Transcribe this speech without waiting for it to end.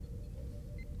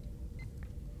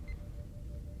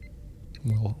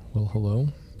Well, hello.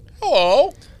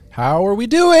 Hello. How are we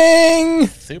doing?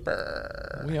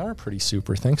 Super. We are pretty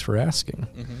super. Thanks for asking.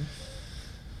 Mm-hmm.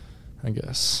 I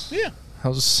guess. Yeah.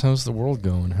 How's the world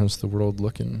going? How's the world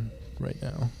looking right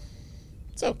now?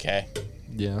 It's okay.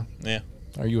 Yeah. Yeah.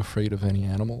 Are you afraid of any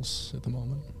animals at the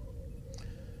moment?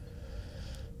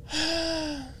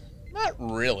 Not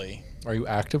really. Are you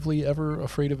actively ever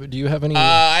afraid of it? Do you have any?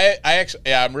 I actually,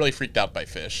 yeah, I'm really freaked out by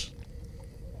fish.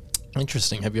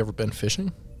 Interesting. Have you ever been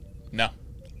fishing? No.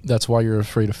 That's why you're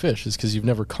afraid of fish, is because you've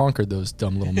never conquered those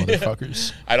dumb little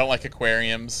motherfuckers. I don't like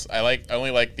aquariums. I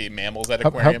only like the mammals at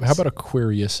aquariums. How about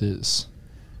Aquariuses?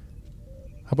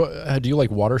 How about do you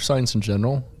like water signs in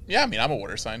general? Yeah, I mean, I'm a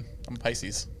water sign. I'm a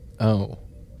Pisces. Oh.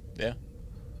 Yeah.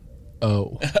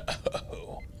 Oh.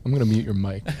 I'm gonna mute your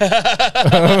mic.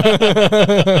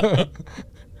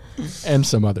 And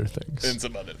some other things.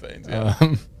 Yeah.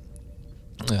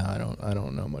 Yeah, I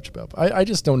don't know much about. I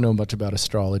just don't know much about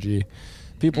astrology.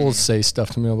 People say stuff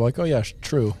to me. I'm like, oh yeah,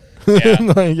 true. Yeah.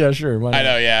 Like, yeah, sure. Why not? I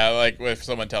know. Yeah, like if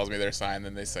someone tells me their sign,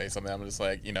 then they say something. I'm just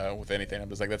like, with anything, I'm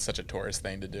just like, that's such a Taurus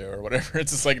thing to do, or whatever.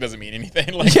 It's just like it doesn't mean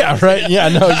anything. Like, yeah, right. Yeah,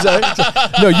 no, exactly.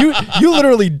 No, you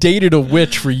literally dated a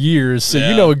witch for years, so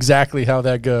you know exactly how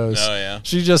that goes. Oh yeah.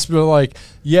 She just be like,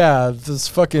 yeah, this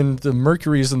fucking the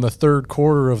Mercury's in the third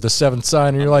quarter of the seventh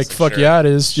sign, and you're like, fuck sure. yeah, it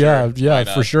is. Sure. Yeah,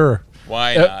 for sure.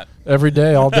 Why not? Every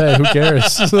day, all day. Who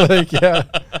cares? Like, yeah,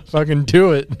 fucking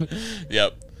do it.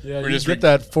 Yep. Yeah, we're just get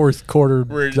that fourth quarter.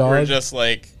 We're just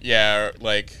like, yeah,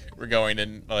 like we're going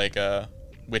in like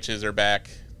witches are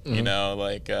back.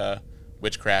 Mm-hmm.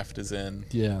 Witchcraft is in.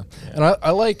 Yeah. And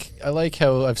I like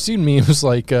how I've seen memes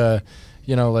like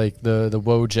like the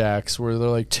Wojaks where they're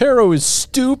like, tarot is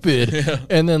stupid,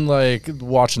 and then like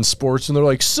watching sports and they're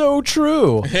like, so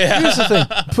true. Yeah. Here's the thing,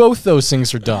 both those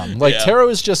things are dumb. Like tarot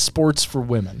is just sports for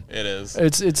women. It is.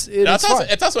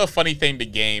 It's also a funny thing to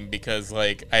game because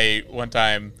like I one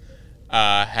time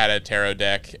had a tarot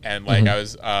deck and like I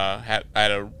was I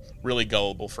had a really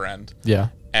gullible friend. Yeah.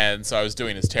 And so I was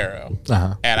doing his tarot,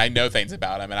 and I know things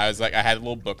about him. And I was like, I had a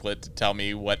little booklet to tell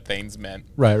me what things meant.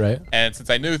 Right. And since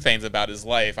I knew things about his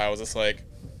life, I was just like,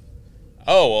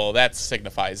 oh, well, that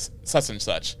signifies such and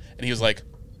such. And he was like,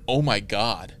 oh my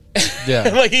God.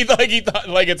 Yeah. like he thought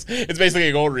like it's basically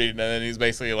a gold reading, and then he's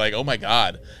basically like, oh my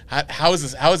God, how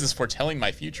is this foretelling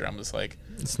my future? I'm just like,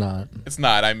 it's not.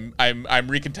 I'm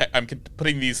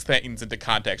putting these things into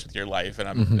context with your life,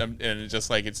 and and it's just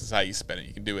like, it's just how you spin it.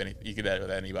 You can do anything. You can do that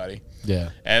with anybody.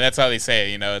 Yeah. And that's how they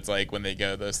say it. It's like when they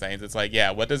go those things, it's like,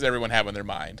 yeah, what does everyone have on their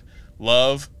mind?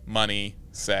 Love, money,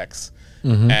 sex.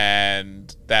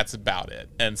 And that's about it.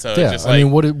 And so it's just like, I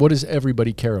mean, what does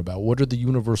everybody care about? What are the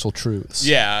universal truths?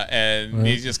 Yeah, and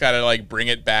you just got to like bring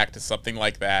it back to something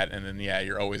like that, and then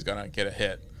you're always gonna get a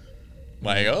hit.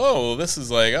 Like, oh, this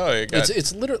is like, oh,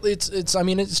 it's literally it's. I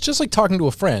mean, it's just like talking to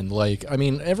a friend. Like, I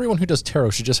mean, everyone who does tarot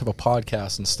should just have a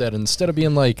podcast instead of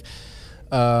being like,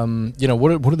 what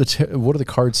do the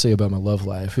cards say about my love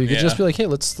life? You could just be like, hey,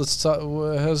 let's talk.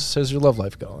 How's your love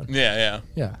life going? Yeah.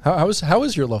 How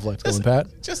is your love life going, Pat?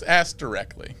 Just ask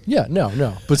directly. Yeah,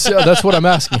 no. But that's what I'm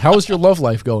asking. How is your love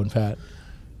life going, Pat?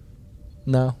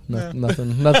 No,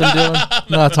 nothing doing.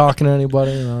 Not talking to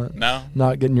anybody.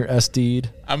 Not getting your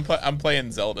SD'd. I'm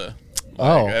playing Zelda.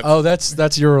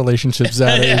 That's your relationship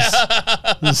status.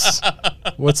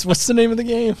 What's the name of the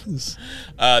game?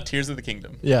 Tears of the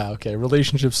Kingdom. Yeah, okay.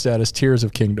 Relationship status, Tears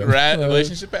of Kingdom.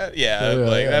 Relationship,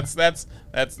 that's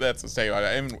what's taking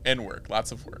about and work,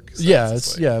 lots of work.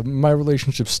 So my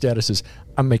relationship status is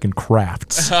I'm making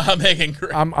crafts. I'm making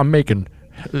crafts. I'm making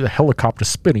helicopter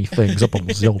spinny things up on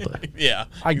Zelda. Yeah,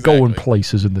 I go in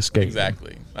places in this game.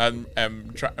 Exactly. I'm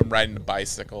riding a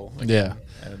bicycle. Again,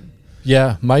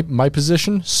 yeah, my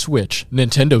position, Switch.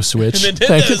 Nintendo Switch.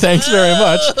 Thanks very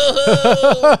much.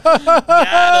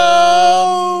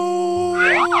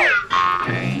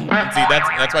 See,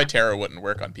 that's why tarot wouldn't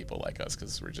work on people like us,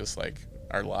 because we're just like,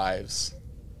 our lives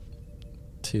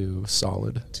too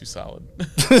solid. Because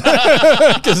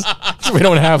we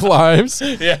don't have lives.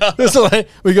 Yeah. So like,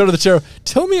 we go to the tarot.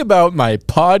 Tell me about my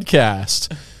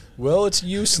podcast. Well, it's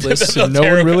useless, and no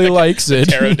one really likes it.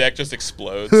 The tarot deck just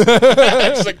explodes.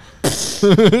 Just like,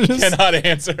 cannot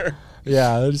answer.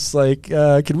 Yeah, it's like,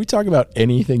 can we talk about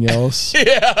anything else?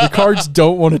 Yeah. The cards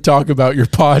don't want to talk about your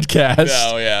podcast.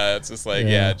 No, yeah, it's just like,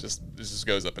 it just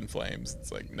goes up in flames.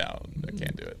 It's like, no, I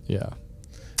can't do it. Yeah.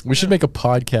 We should make a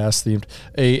podcast themed,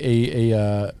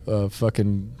 a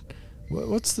fucking,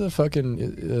 what's the fucking,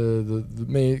 the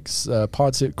makes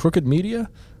Pod Save, Crooked Media?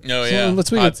 Oh, yeah.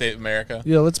 Pod Save America.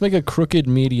 Yeah, let's make a Crooked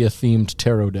Media themed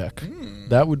tarot deck.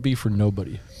 That would be for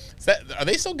nobody. Are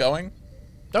they still going?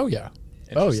 Oh, yeah.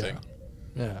 Interesting.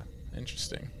 Yeah.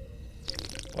 Interesting.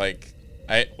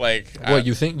 What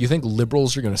You think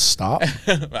liberals are gonna stop?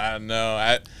 I don't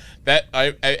know.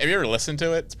 Have you ever listened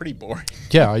to it? It's pretty boring.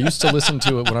 Yeah, I used to listen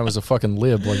to it when I was a fucking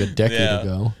lib like a decade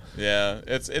ago. Yeah,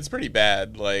 it's pretty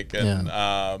bad. I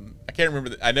can't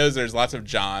remember. I know there's lots of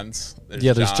Johns.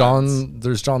 There's John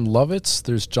Lovitz.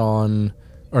 There's John.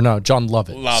 Or no, John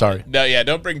Lovett. Sorry. No,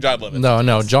 don't bring John Lovett.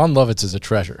 No, John Lovitz is a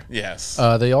treasure. Yes.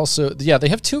 They also, they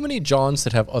have too many Johns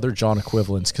that have other John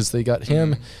equivalents because they got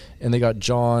him and they got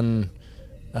John.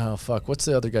 Oh fuck, what's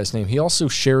the other guy's name? He also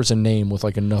shares a name with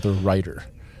like another writer,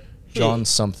 John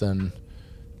something.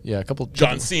 Yeah, a couple.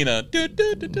 John Cena.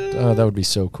 Oh, that would be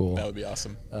so cool. That would be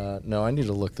awesome. No, I need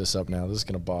to look this up now. This is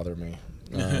gonna bother me.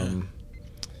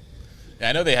 Yeah,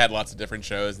 I know they had lots of different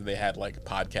shows and they had like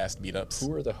podcast meetups.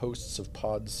 Who are the hosts of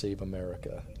Pod Save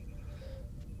America?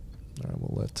 All right,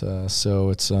 we'll let. So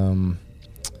it's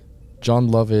John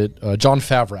Lovett, John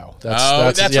Favreau.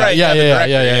 That's right.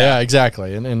 Yeah,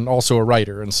 exactly, and also a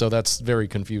writer, and so that's very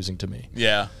confusing to me.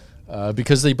 Yeah.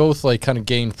 Because they both like kind of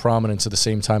gained prominence at the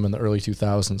same time in the early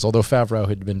 2000s. Although Favreau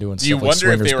had been doing. Do you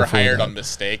wonder if they were hired on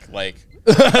mistake? Like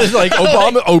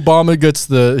Obama gets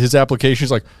his application.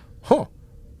 He's like, huh.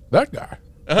 That guy.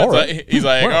 Right. He's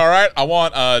like, all right, I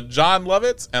want John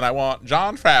Lovitz and I want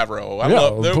John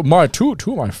Favreau. My two of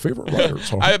my favorite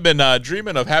writers. I have been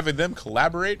dreaming of having them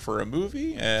collaborate for a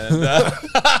movie, and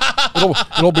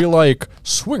it'll be like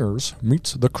Swingers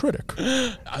meets The Critic.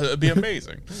 It'd be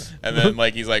amazing. And then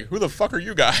he's like, who the fuck are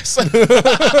you guys?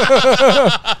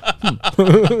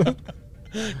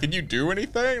 Can you do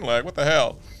anything? Like, what the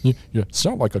hell? You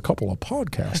sound like a couple of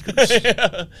podcasters.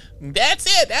 Yeah.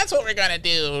 That's it. That's what we're going to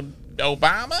do,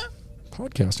 Obama.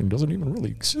 Podcasting doesn't even really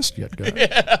exist yet, guys.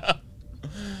 Yeah.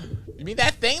 You mean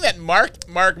that thing that Marc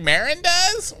Maron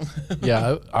does?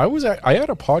 Yeah, I had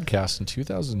a podcast in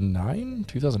 2009,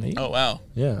 2008. Oh, wow.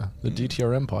 Yeah, the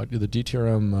DTRM the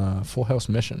DTRM Full House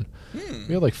Mission.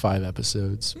 We had like 5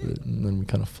 episodes, and then we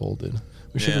kind of folded.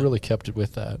 We should have really kept it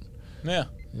with that. Yeah.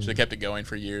 Should have kept it going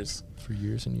for years. For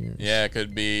years and years. Yeah, it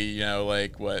could be,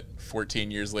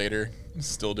 14 years later,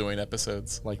 still doing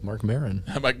episodes. Like Marc Maron.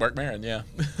 Like Marc Maron, yeah.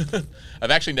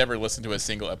 I've actually never listened to a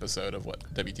single episode of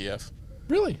WTF.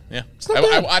 Really? Yeah. It's not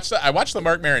bad. I watched the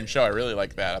Marc Maron show. I really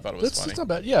liked that. I thought it was funny. It's not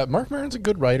bad. Yeah, Marc Maron's a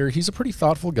good writer. He's a pretty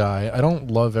thoughtful guy. I don't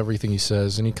love everything he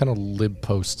says, and he kind of lib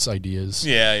posts ideas.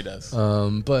 Yeah, he does.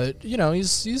 But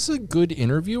he's a good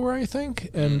interviewer, I think,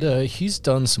 and he's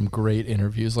done some great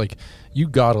interviews. Like, you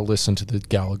gotta listen to the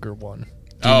Gallagher one.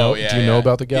 Do you know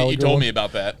about the Gallagher You told one? me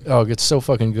about that. Oh, it's so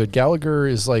fucking good. Gallagher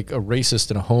is like a racist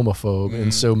and a homophobe,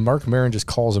 and so Marc Maron just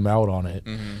calls him out on it.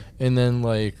 And then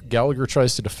Gallagher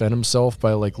tries to defend himself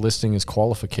by listing his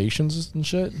qualifications and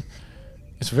shit.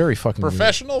 It's very fucking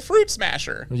professional weird. Fruit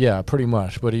smasher. Yeah, pretty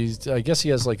much. But I guess he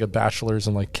has a bachelor's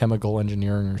in chemical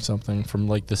engineering or something from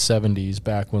the 70s,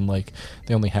 back when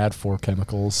they only had 4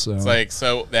 chemicals. So. It's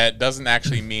so that doesn't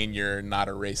actually mean you're not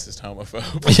a racist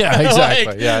homophobe. Yeah,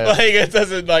 exactly. It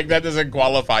doesn't that doesn't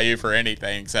qualify you for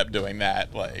anything except doing that.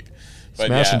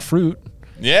 Smashing fruit.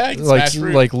 Yeah, smash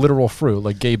fruit. Like literal fruit,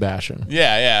 like gay bashing.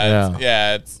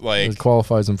 Yeah. It's it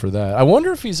qualifies him for that. I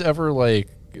wonder if he's ever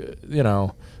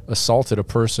assaulted a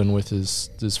person with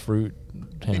his fruit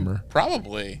hammer.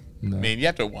 Probably. No. I mean, you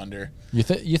have to wonder. You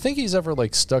think he's ever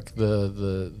stuck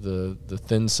the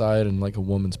thin side in a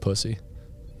woman's pussy?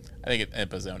 I think it's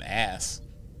up his own ass.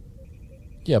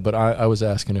 Yeah, but I was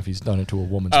asking if he's done it to a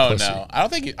woman's pussy. Oh no, I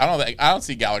don't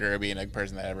see Gallagher being a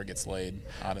person that ever gets laid.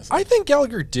 Honestly, I think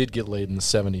Gallagher did get laid in the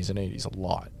 70s and 80s a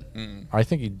lot. I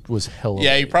think he was hella.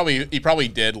 Yeah, laid. he probably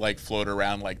did float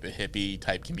around the hippie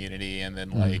type community, and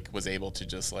then was able to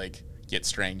just get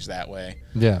strange that way.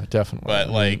 Yeah, definitely. But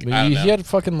I don't know. He had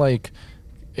fucking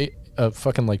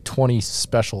 20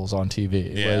 specials on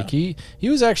TV. Yeah. He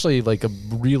was actually a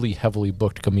really heavily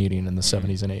booked comedian in the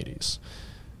 70s and 80s.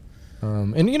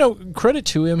 And credit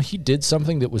to him, he did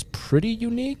something that was pretty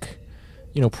unique.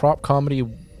 Prop comedy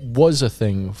was a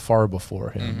thing far before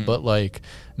him, but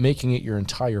making it your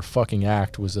entire fucking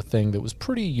act was a thing that was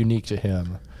pretty unique to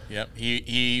him. Yep,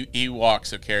 he walked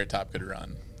so Carrot Top could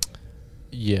run.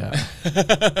 Yeah,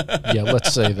 yeah.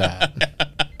 Let's say that.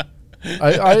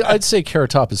 I'd say Carrot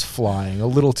Top is flying a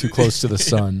little too close to the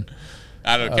sun.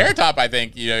 I don't know. Carrot Top, I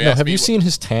think, have you seen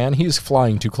his tan? He's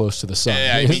flying too close to the sun.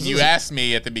 Yeah, I mean, you asked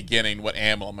me at the beginning what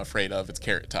animal I'm afraid of. It's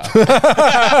Carrot Top.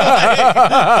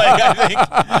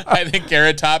 I think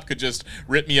Carrot Top could just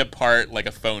rip me apart like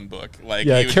a phone book. Like,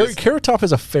 Carrot Top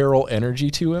has a feral energy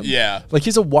to him. Yeah. Like,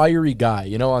 he's a wiry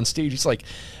guy. On stage, he's like,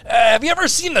 have you ever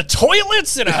seen the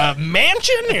toilets in a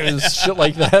mansion? And shit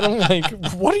like that. I'm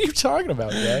like, what are you talking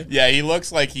about, guy? Yeah, he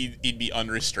looks like he'd be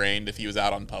unrestrained if he was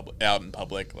out in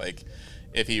public. Like,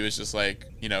 if he was just like,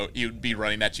 he would be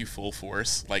running at you full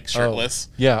force, like shirtless.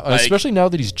 Especially now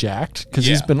that he's jacked, because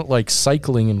he's been like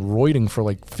cycling and roiding for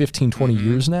like 15, 20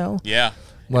 years now. Yeah.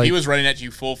 Like, if he was running at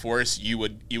you full force, you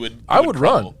would. I would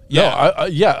run. Yeah.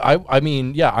 You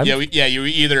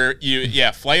either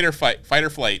flight or fight or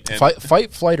flight. And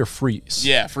fight, flight, or freeze.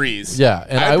 Yeah, freeze. Yeah,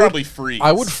 and I would probably freeze.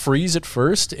 I would freeze at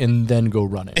first and then go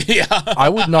running. Yeah. I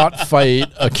would not fight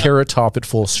a Carrot Top at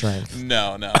full strength.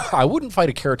 No. I wouldn't fight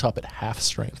a Carrot Top at half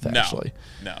strength. Actually,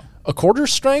 no. A quarter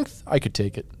strength, I could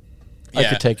take it. I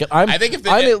could take it. I'm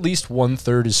at least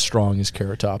 1/3 as strong as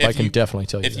Carrot Top. I can definitely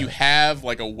tell you that. If you have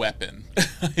like a weapon,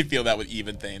 I feel that would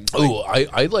even things. Like,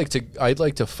 I'd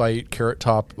like to fight Carrot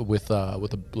Top with a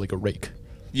rake.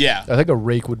 Yeah, I think a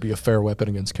rake would be a fair weapon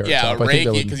against Carrot Top. Yeah, a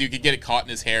rake, because you could get it caught in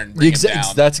his hair and bring him down.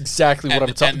 That's exactly what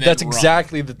I'm talking. That's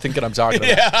exactly the thinking I'm talking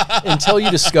about. Until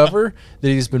you discover that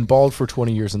he's been bald for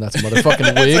 20 years and that's a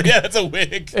motherfucking wig. That's a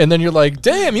wig. And then you're like,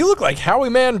 damn, you look like Howie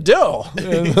Mandel.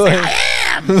 I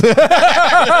am.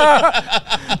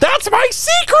 That's my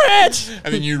secret.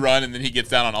 And then you run, and then he gets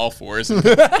down on all fours and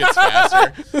gets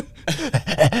faster.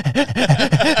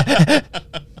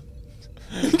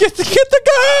 Get the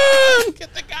gun!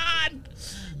 Get the gun!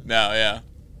 No,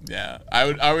 yeah.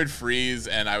 I would freeze,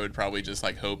 and I would probably just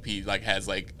like hope he like has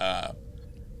like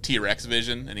T-Rex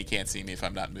vision, and he can't see me if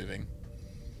I'm not moving.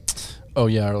 Oh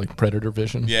yeah, or like Predator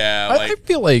vision. Yeah, I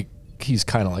feel like he's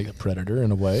kind of like a Predator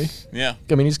in a way. Yeah.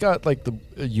 I mean, he's got like the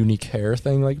unique hair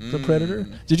thing like the Predator.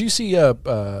 Did you see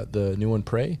the new one,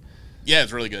 Prey? Yeah,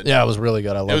 it's really good. Yeah, it was really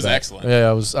good. I love it. It was excellent.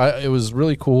 Yeah, it was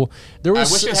really cool. I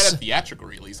wish it had a theatrical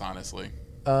release, honestly.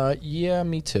 Yeah,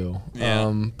 me too.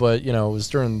 Yeah. But it was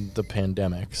during the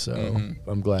pandemic, so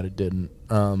I'm glad it didn't.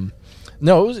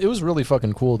 No, it was really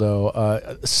fucking cool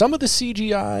though. Some of the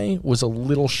CGI was a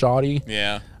little shoddy.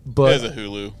 Yeah. But it was a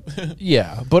Hulu.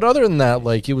 Yeah, but other than that,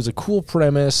 like, it was a cool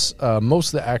premise.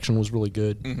 Most of the action was really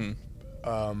good.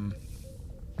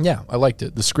 Yeah, I liked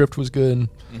it. The script was good.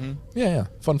 Yeah,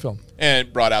 fun film. And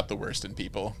it brought out the worst in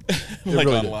people, like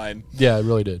really online. Did. Yeah, it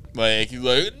really did. Like,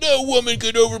 no woman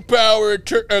could overpower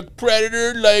a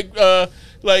predator like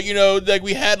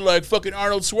we had like fucking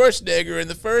Arnold Schwarzenegger in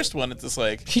the first one. It's just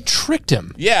like he tricked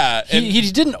him. Yeah, and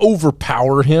he didn't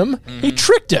overpower him. He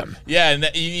tricked him. Yeah, and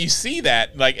you see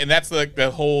that, like, and that's like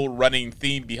the whole running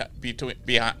theme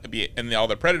in all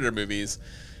the Predator movies,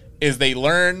 is they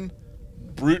learn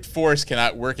brute force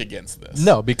cannot work against this.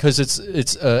 No, because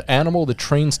it's an animal that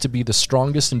trains to be the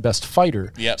strongest and best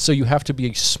fighter. Yep. So you have to be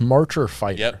a smarter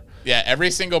fighter. Yep. Yeah, every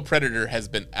single predator has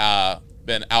been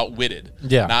outwitted.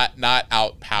 Yeah. Not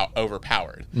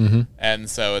overpowered. And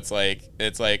so it's like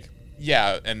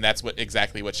yeah, and that's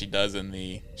exactly what she does in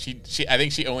the I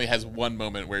think she only has one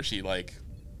moment where she like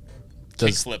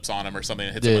slips on him or something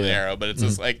and hits him with an arrow, but it's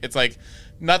just like it's like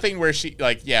nothing where she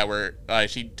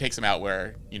she takes him out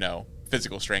where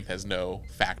physical strength has no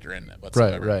factor in it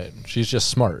whatsoever. Right. She's just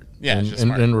smart. Yeah,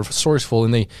 and resourceful,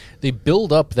 and they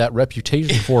build up that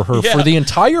reputation for her for the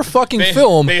entire fucking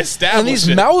film. They establish and these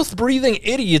mouth-breathing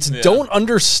idiots don't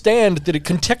understand that it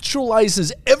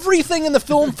contextualizes everything in the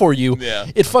film for you.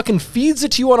 It fucking feeds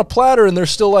it to you on a platter, and they're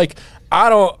still like,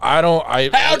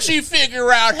 how'd she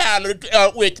figure out how to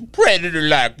outwit the predator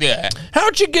like that?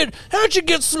 How'd you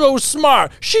get so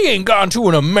smart? She ain't gone to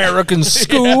an American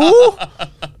school.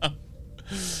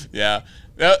 Yeah,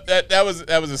 that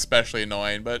was especially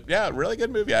annoying, but yeah, really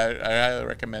good movie. I highly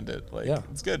recommend it. Like,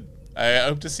 it's good. I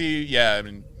hope to see. Yeah, I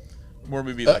mean, more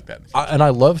movies like that. And I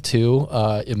love too.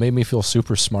 It made me feel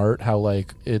super smart. How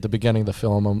like at the beginning of the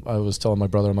film, I was telling my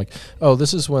brother, I'm like, oh,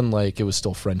 this is when like it was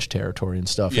still French territory and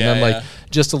stuff. Yeah, and then like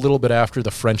just a little bit after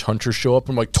the French hunters show up,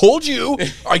 I'm like, told you,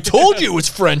 I told you it's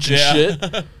French and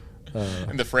shit.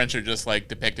 And the French are just like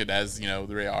depicted as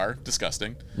they are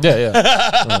disgusting.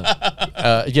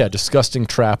 Yeah. Disgusting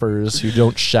trappers who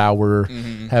don't shower,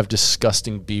 have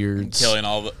disgusting beards, killing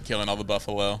all the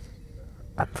buffalo.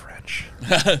 I'm French.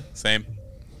 Same.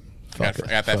 I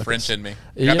got that French in me.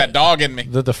 Got that dog in me.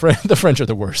 The French are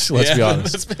the worst. Let's be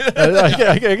honest.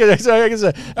 The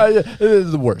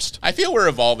worst. I feel we're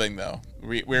evolving though.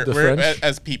 we're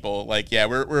as people, like, yeah,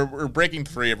 we're breaking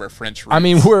free of our French roots. I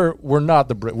mean, we're not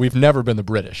the Brit. We've never been the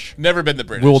British. Never been the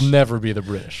British. We'll never be the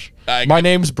British. My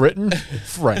name's Britain,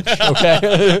 French.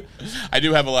 Okay. I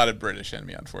do have a lot of British in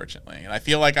me, unfortunately, and I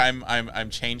feel like I'm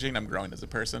changing. I'm growing as a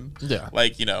person. Yeah.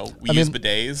 Like, we use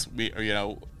bidets.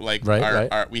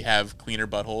 We have cleaner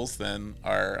buttholes than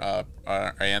our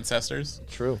ancestors.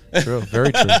 True.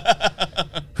 Very true.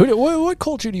 What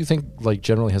culture do you think like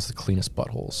generally has the cleanest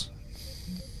buttholes?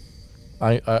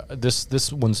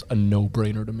 This one's a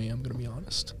no-brainer to me. I'm gonna be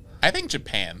honest. I think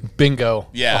Japan. Bingo.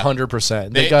 Yeah.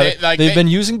 100%. They've been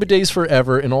using bidets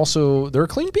forever, and also they're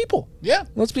clean people. Yeah.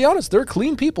 Let's be honest. They're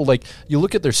clean people. Like, you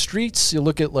look at their streets, you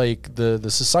look at, like, the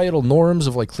societal norms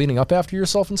of, like, cleaning up after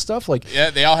yourself and stuff. Like,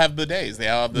 yeah, they all have bidets. They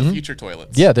all have the future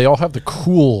toilets. Yeah, they all have the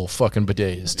cool fucking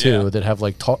bidets, too, that have,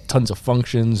 like, tons of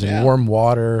functions and warm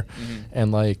water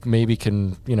and, like, maybe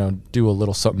can, do a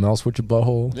little something else with your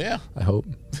butthole. Yeah. I hope.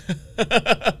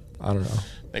 I don't know.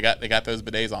 They got those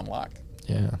bidets on lock.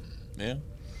 Yeah. Yeah.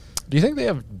 Do you think they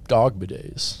have dog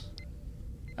bidets?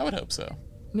 I would hope so.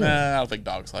 Yeah. Nah, I don't think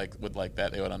dogs would like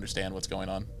that. They would understand what's going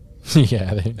on.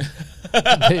 Yeah,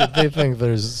 they think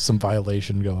there's some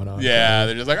violation going on. Yeah,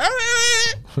 they're just like,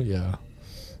 yeah.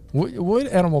 What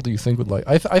animal do you think would like?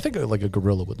 I think like a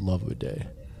gorilla would love a bidet.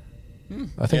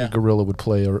 I think a gorilla would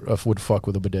would fuck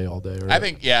with a bidet all day. I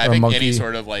think monkey, any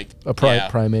sort of like a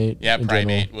primate. Yeah,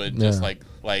 primate would just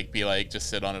like be like just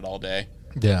sit on it all day.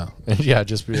 Yeah, and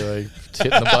just be like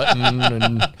hitting the button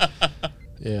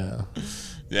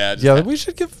and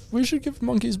we should give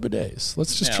monkeys bidets.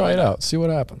 Let's just try it out, see what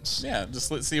happens. Yeah,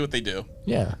 just let's see what they do.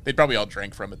 Yeah, they'd probably all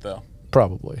drink from it though.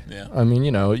 Probably. Yeah. I mean,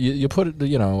 you put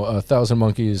 1,000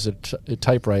 monkeys at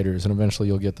typewriters, and eventually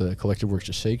you'll get the collected works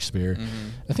of Shakespeare.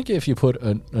 I think if you put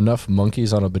enough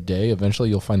monkeys on a bidet, eventually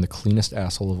you'll find the cleanest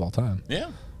asshole of all time. Yeah,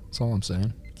 that's all I'm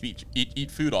saying.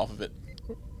 Eat food off of it.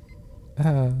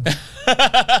 I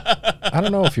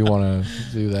don't know if you want to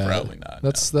do that. Probably not.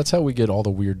 That's how we get all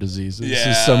the weird diseases.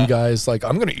 Yeah. Some guy's like,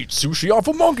 I'm gonna eat sushi off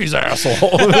a monkey's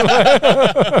asshole.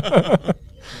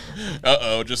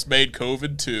 Just made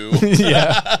COVID too.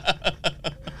 Yeah.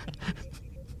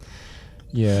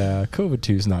 Yeah,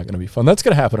 COVID-2 is not going to be fun. That's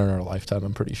going to happen in our lifetime,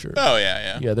 I'm pretty sure. Oh,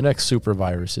 yeah. Yeah, the next super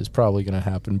virus is probably going to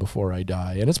happen before I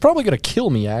die, and it's probably going to kill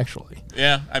me, actually.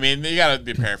 Yeah, I mean, you got to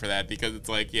be prepared for that because it's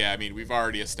like, yeah, I mean, we've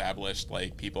already established,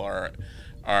 like, people are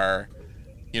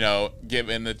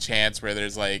given the chance where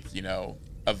there's, like,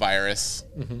 a virus,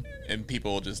 and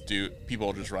people will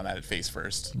just run at it face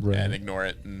first and ignore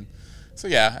it. And so,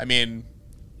 yeah, I mean,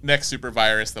 next super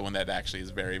virus, the one that actually is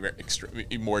very, very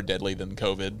more deadly than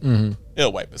COVID,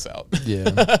 it'll wipe us out. Yeah.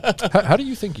 How do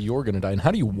you think you're going to die, and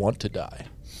how do you want to die?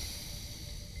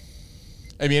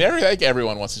 I mean,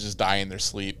 everyone wants to just die in their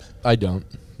sleep. I don't.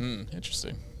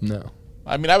 Interesting. No.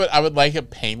 I mean, I would like a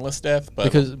painless death,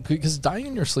 but because dying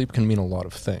in your sleep can mean a lot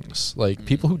of things. Like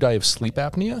people who die of sleep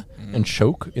apnea and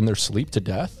choke in their sleep to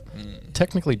death,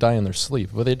 technically die in their sleep,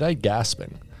 but they die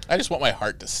gasping. I just want my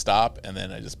heart to stop, and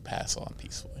then I just pass on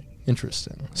peacefully.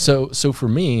 Interesting. So for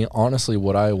me, honestly,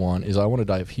 what I want to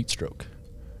die of heat stroke.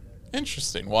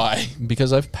 Interesting. Why?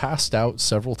 Because I've passed out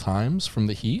several times from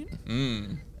the heat,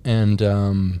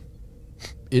 and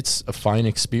it's a fine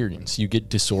experience. You get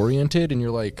disoriented, and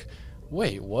you're like,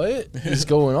 wait, what is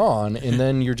going on? And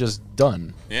then you're just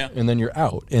done. Yeah. And then you're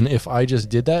out. And if I just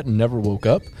did that and never woke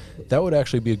up, that would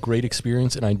actually be a great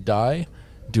experience, and I'd die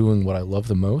doing what I love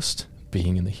the most,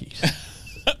 being in the heat.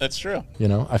 That's true.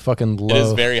 I fucking love... It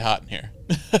is very hot in here.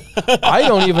 I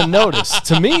don't even notice.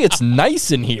 To me, it's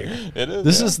nice in here. It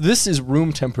is. This is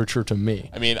room temperature to me.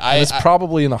 I mean, it's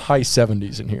probably in the high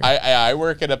 70s in here. I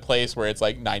work at a place where it's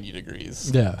like 90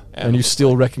 degrees. Yeah, and you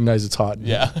still recognize it's hot in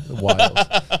here. Wild.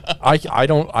 I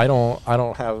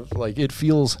don't have, like, it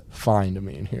feels fine to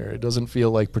me in here. It doesn't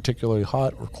feel like particularly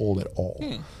hot or cold at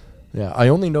all. Yeah, I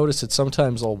only notice it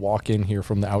sometimes. I'll walk in here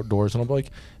from the outdoors and I'll be like,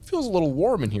 it feels a little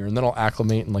warm in here, and then I'll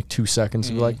acclimate in like 2 seconds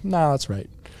and be like, nah, that's right.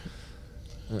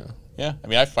 Yeah. I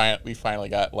mean, we finally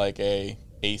got like a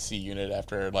AC unit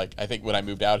after, like, I think when I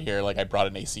moved out here, like I brought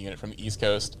an AC unit from the East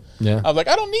Coast. Yeah. I was like,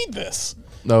 I don't need this.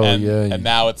 Oh, and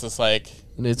now it's just like,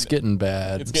 it's getting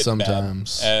bad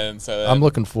sometimes. And so I'm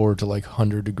looking forward to like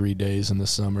 100-degree days in the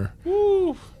summer.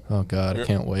 Woo. Oh God, I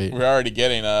can't wait. We're already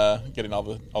getting all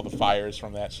the fires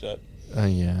from that shit.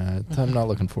 Yeah, I'm not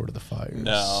looking forward to the fires.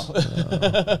 No.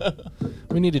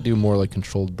 We need to do more like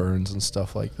controlled burns and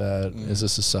stuff like that as a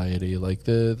society. Like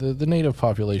the native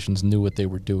populations knew what they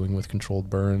were doing with controlled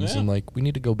burns, and like we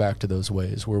need to go back to those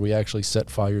ways where we actually set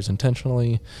fires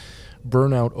intentionally,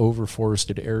 burn out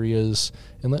over-forested areas,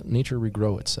 and let nature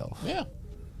regrow itself. Yeah.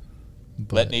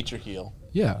 Let nature heal.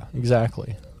 Yeah,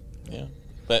 exactly. Yeah.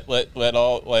 Let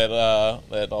all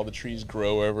the trees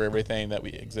grow over everything that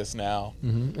we exist now.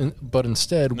 Mm-hmm. But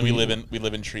instead, we live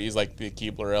in trees like the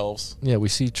Keebler elves. Yeah, we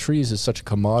see trees as such a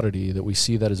commodity that we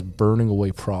see that as burning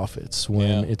away profits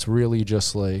when it's really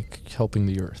just like helping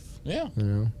the earth. Yeah, you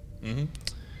know,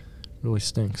 really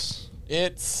stinks.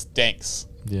 It stinks.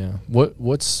 Yeah.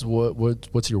 What's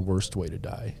your worst way to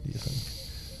die, do you think?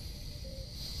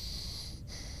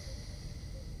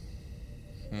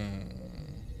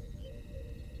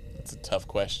 That's a tough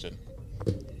question.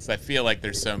 Because I feel like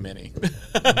there's so many.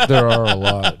 There are a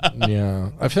lot. Yeah.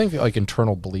 I think like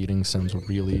internal bleeding sounds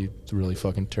really, really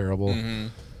fucking terrible. Mm-hmm.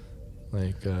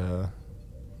 Like,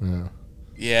 yeah.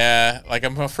 Yeah, like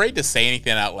I'm afraid to say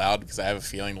anything out loud because I have a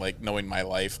feeling like knowing my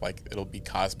life, like it'll be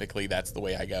cosmically that's the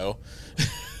way I go.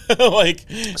 Like,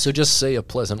 so just say a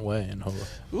pleasant way and hope.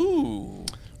 Ooh.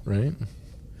 Right?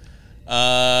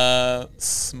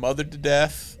 Smothered to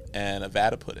death and a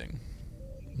vat of pudding.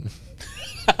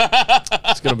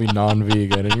 It's gonna be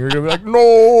non-vegan, and you're gonna be like, no.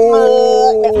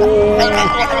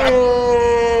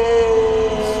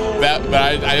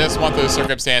 But I just want those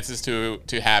circumstances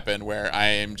to happen where I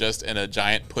am just in a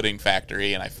giant pudding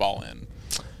factory and I fall in,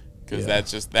 because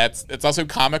it's also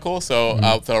comical. So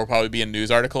there'll probably be a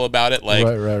news article about it, like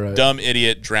right. Dumb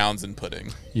idiot drowns in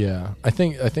pudding. Yeah, I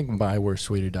think my worst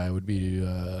way to die would be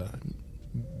to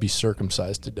be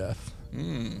circumcised to death.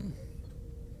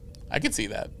 I could see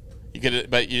that. You could,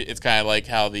 but it's kind of like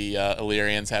how the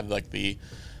Illyrians have like the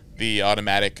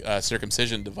automatic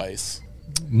circumcision device.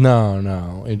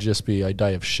 No, it'd just be I die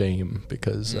of shame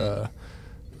because I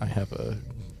have a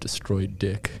destroyed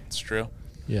dick. It's true.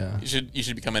 Yeah. You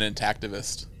should become an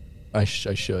intactivist. I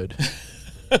should.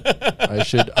 I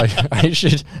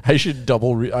should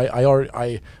double.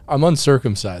 I'm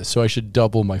uncircumcised, so I should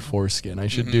double my foreskin. I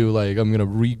should do like I'm gonna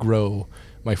regrow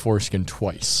my foreskin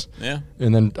twice. Yeah.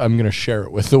 And then I'm gonna share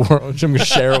it with the world. I'm gonna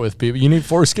share it with people. You need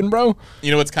foreskin, bro?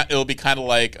 You know it'll be kind of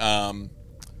like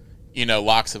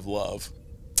locks of love.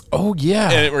 Oh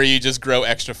yeah. Where you just grow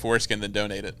extra foreskin then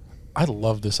donate it. I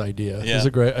love this idea. Yeah. It's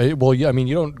a great. I mean,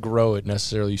 you don't grow it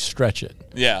necessarily; you stretch it.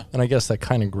 Yeah. And I guess that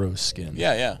kind of grows skin.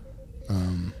 Yeah.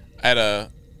 I had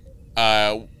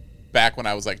back when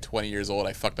I was like 20 years old,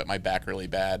 I fucked up my back really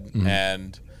bad,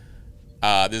 and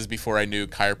this is before I knew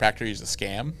chiropractor is a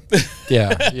scam.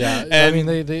 Yeah. I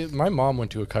mean, my mom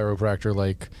went to a chiropractor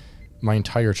like my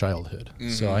entire childhood,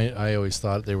 so I always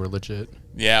thought they were legit.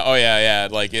 Yeah. Oh yeah.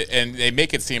 Like and they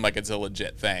make it seem like it's a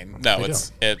legit thing. No,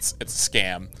 it's a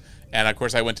scam. And of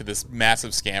course, I went to this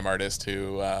massive scam artist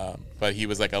who, but he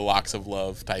was like a locks of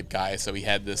love type guy. So he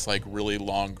had this like really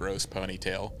long, gross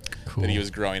ponytail that he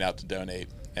was growing out to donate.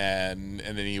 And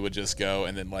then he would just go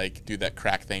and then like do that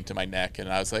crack thing to my neck. And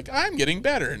I was like, I'm getting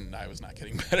better. And I was not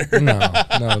getting better. No,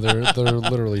 they're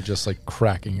literally just like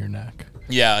cracking your neck.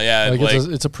 Yeah. Like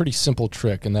it's a pretty simple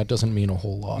trick, and that doesn't mean a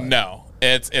whole lot. No,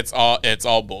 it's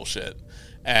all bullshit.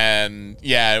 And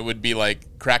yeah, it would be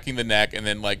like cracking the neck and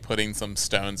then like putting some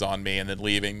stones on me and then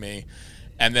leaving me.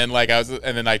 And then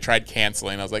I tried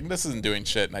canceling. I was like, this isn't doing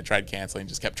shit. And I tried canceling,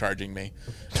 just kept charging me.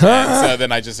 And so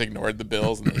then I just ignored the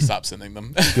bills and they stopped sending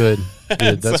them. Good.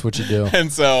 That's what you do.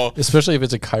 And so, especially if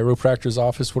it's a chiropractor's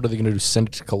office, what are they going to do? Send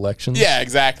it to collections? Yeah,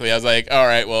 exactly. I was like, all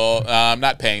right, well, I'm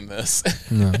not paying this.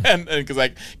 No. and because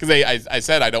I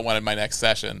said I don't want it in my next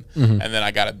session. And then I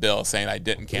got a bill saying I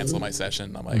didn't cancel my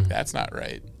session. I'm like, that's not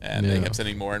right. And they kept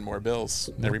sending more and more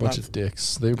bills every month. A bunch of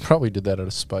dicks. They probably did that out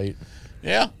of spite.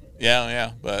 Yeah.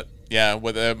 But yeah,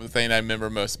 what the thing I remember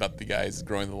most about the guy is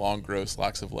growing the long, gross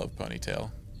locks of love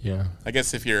ponytail. Yeah. I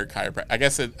guess if you're a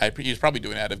chiropractor, he was probably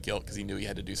doing it out of guilt because he knew he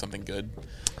had to do something good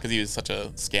because he was such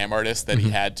a scam artist that he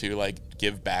had to like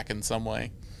give back in some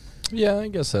way. Yeah, I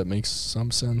guess that makes some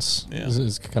sense. Yeah.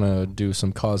 He's kind of do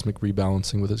some cosmic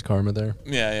rebalancing with his karma there.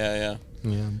 Yeah.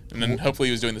 And then hopefully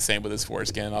he was doing the same with his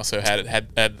foreskin. Also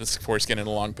had this foreskin in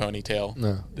a long ponytail.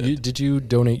 No. Did you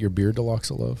donate your beard to Locks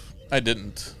of Love? I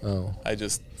didn't. Oh. I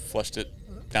just flushed it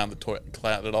down the toilet,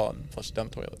 cleaned it all, and flushed it down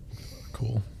the toilet.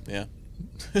 Cool. Yeah.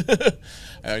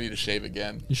 I need to shave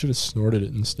again. You should have snorted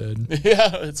it instead.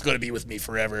 Yeah, it's going to be with me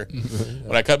forever.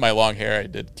 When I cut my long hair, I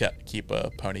did keep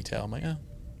a ponytail. I'm like,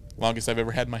 longest I've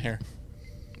ever had my hair.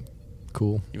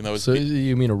 Cool. Even though it was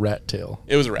you mean a rat tail?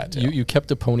 It was a rat tail. You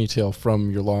kept a ponytail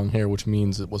from your long hair, which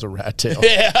means it was a rat tail.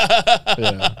 Yeah.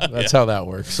 That's how that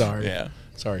works. Sorry. Yeah.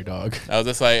 Sorry, dog. I was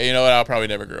just like, you know what? I'll probably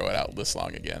never grow it out this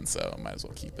long again, so I might as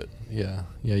well keep it. Yeah.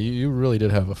 You really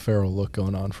did have a feral look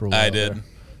going on for a while. I did. There.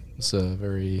 It's a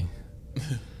very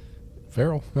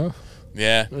feral, huh?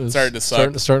 Yeah, it started to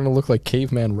suck. Starting to look like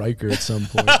Caveman Riker at some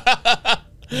point. That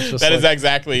is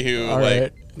exactly who. All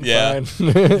right, Yeah. Fine.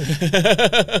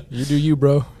 You do you,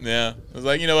 bro. Yeah. I was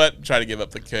like, you know what? Try to give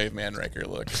up the caveman Riker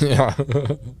look. Yeah.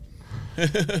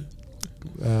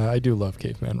 I do love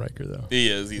Caveman Riker, though. He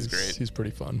is. He's great. He's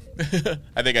pretty fun.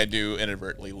 I think I do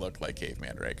inadvertently look like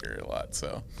Caveman Riker a lot,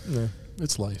 so. Yeah,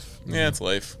 it's life. Yeah, it's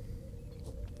life.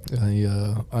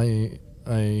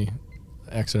 I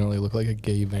accidentally look like a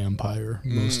gay vampire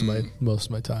most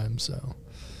of my time, so.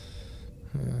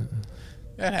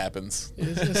 That happens.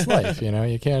 It's life, you know.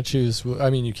 You can't choose. I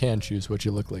mean, you can choose what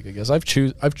you look like, I guess. I've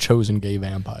chosen gay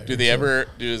vampire.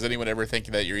 Does anyone ever think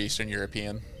that you're Eastern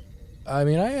European? I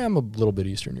mean, I am a little bit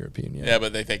Eastern European, yeah. Yeah,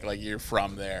 but they think like you're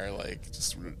from there, like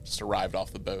just arrived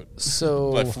off the boat. So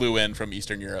like flew in from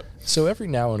Eastern Europe. So every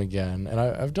now and again, and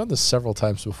I've done this several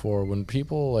times before, when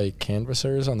people like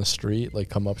canvassers on the street like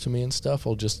come up to me and stuff,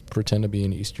 I'll just pretend to be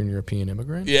an Eastern European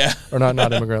immigrant. Yeah. Or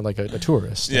not immigrant, like a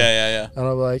tourist. Yeah. And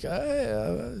I'm like,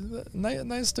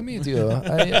 nice to meet you.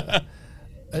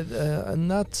 I'm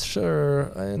not sure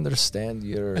I understand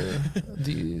your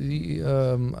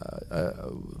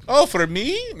Oh, for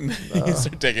me?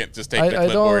 Take the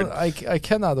clipboard. I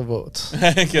cannot vote.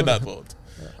 I cannot vote.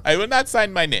 I will not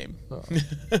sign my name.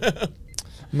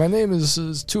 My name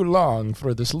is too long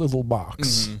for this little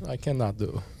box. I cannot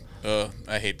do.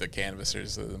 I hate the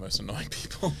canvassers. They're the most annoying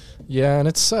people. Yeah, and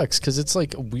it sucks because it's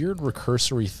like a weird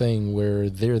recursory thing where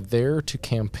they're there to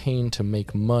campaign to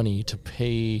make money to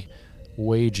pay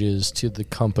wages to the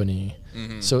company.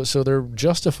 So they're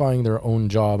justifying their own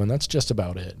job, and that's just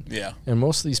about it. Yeah. And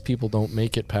most of these people don't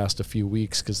make it past a few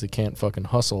weeks because they can't fucking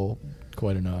hustle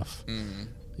quite enough.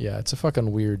 Yeah, it's a fucking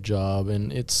weird job,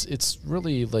 and it's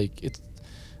really like it's.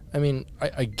 I mean,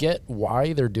 I get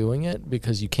why they're doing it,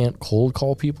 because you can't cold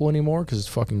call people anymore because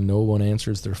fucking no one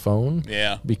answers their phone.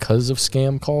 Yeah. Because of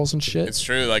scam calls and shit. It's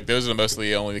true. Like those are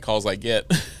mostly only the calls I get.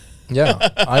 Yeah,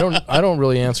 I don't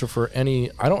really answer for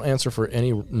any. I don't answer for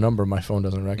any number my phone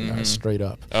doesn't recognize. Straight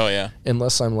up. Oh yeah.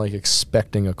 Unless I'm like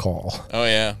expecting a call. Oh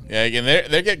yeah, yeah. And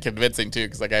they get convincing too,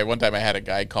 because like one time I had a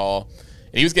guy call,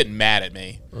 and he was getting mad at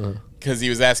me because he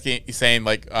was saying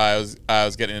like I was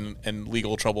getting in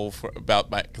legal trouble about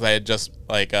because I had just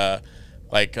put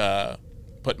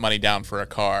money down for a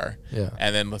car. Yeah.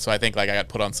 And then so I think like I got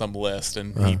put on some list,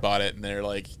 and he bought it, and they're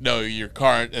like, no, your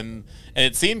car, and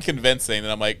it seemed convincing, and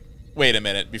I'm like, wait a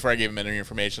minute, before I gave him any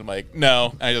information, I'm like,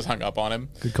 no, I just hung up on him.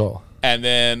 Good call. And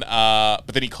then, but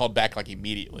then he called back like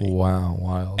immediately. Wow,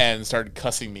 wild. And started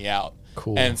cussing me out.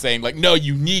 Cool. And saying like, no,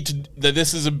 you need to, that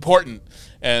this is important.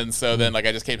 And so then like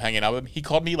I just kept hanging out with him. He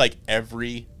called me like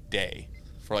every day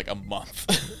for like a month.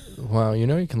 Wow, you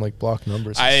know you can like block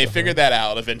numbers. I figured that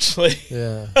out eventually.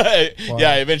 Yeah. Wow.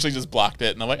 Yeah, I eventually just blocked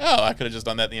it, and I'm like, oh, I could have just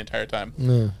done that the entire time.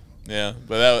 Yeah. Yeah,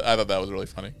 but I thought that was really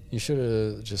funny. You should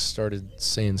have just started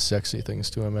saying sexy things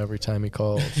to him every time he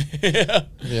called. Yeah.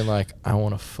 Being like, I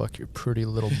want to fuck your pretty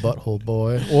little butthole,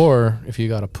 boy. Or if you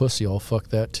got a pussy, I'll fuck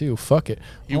that too. Fuck it.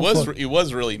 He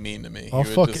was really mean to me. I'll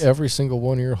fuck every single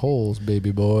one of your holes,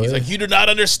 baby boy. He's like, you do not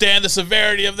understand the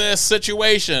severity of this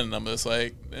situation. I'm just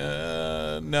like,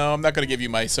 no, I'm not going to give you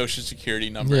my social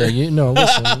security number. Yeah,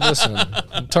 listen.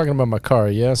 I'm talking about my car,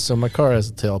 yeah? So my car has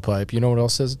a tailpipe. You know what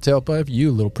else has a tailpipe?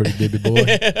 You little pretty baby boy.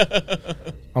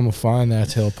 I'm going to find that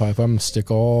tailpipe. I'm going to stick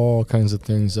all kinds of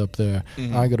things up there.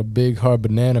 I got a big hard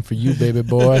banana for you, baby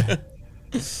boy.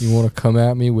 You want to come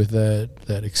at me with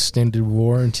that extended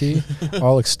warranty?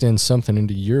 I'll extend something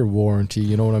into your warranty,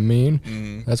 you know what I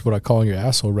mean? That's what I call your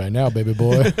asshole right now, baby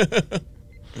boy.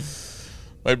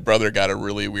 My brother got a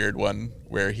really weird one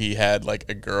where he had like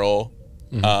a girl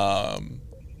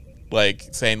like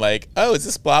saying like, oh, is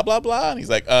this blah blah blah? And he's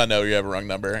like, oh no, you have a wrong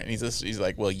number. And he's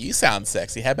like, well, you sound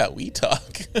sexy. How about we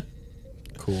talk?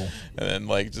 Cool. And then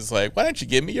like just like, why don't you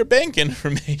give me your bank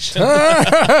information? It's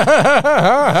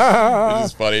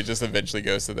just funny. It just eventually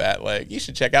goes to that, like, you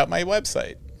should check out my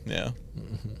website. Yeah.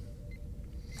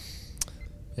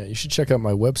 Yeah, you should check out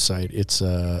my website. It's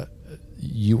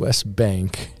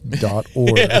usbank.org.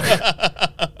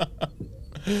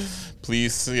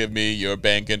 Please give me your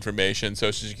bank information,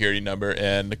 social security number,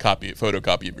 and a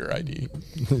photocopy of your ID.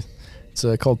 It's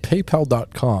called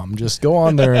paypal.com. Just go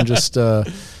on there and just,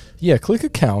 click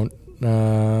account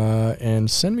and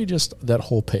send me just that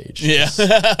whole page. Yeah.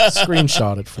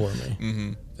 Screenshot it for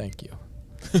me. Thank you.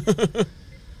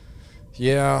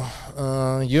 Yeah.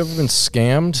 You ever been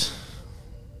scammed?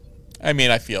 I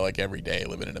mean, I feel like every day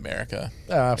living in America.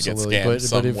 Absolutely. But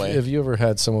have you ever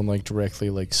had someone like directly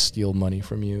like steal money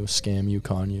from you, scam you,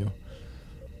 con you?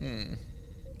 I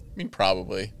mean,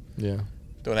 probably. Yeah.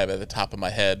 Don't have it at the top of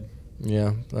my head.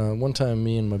 Yeah. One time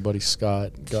me and my buddy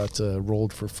Scott got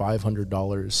rolled for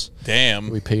 $500.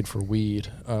 Damn. We paid for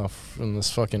weed from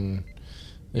this fucking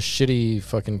a shitty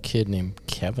fucking kid named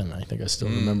Kevin. I think I still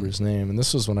remember his name. And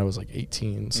this was when I was like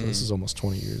 18, so this is almost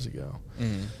 20 years ago.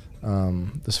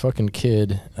 This fucking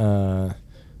kid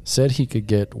said he could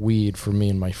get weed for me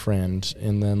and my friend,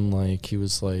 and then like he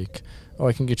was like, oh,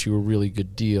 I can get you a really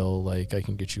good deal. Like I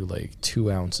can get you like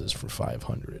 2 ounces for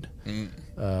 $500.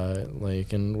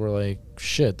 Like, and we're like,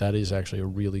 shit, that is actually a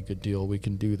really good deal. We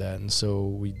can do that. And so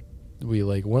we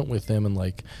like went with him, and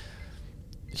like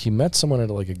he met someone at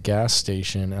like a gas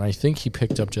station, and I think he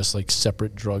picked up just like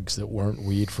separate drugs that weren't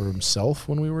weed for himself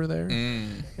when we were there.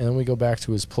 And then we go back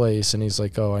to his place, and he's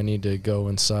like, oh, I need to go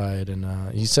inside.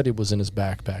 And he said it was in his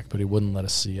backpack, but he wouldn't let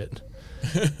us see it.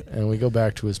 And we go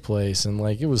back to his place, and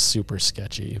like it was super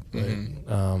sketchy, but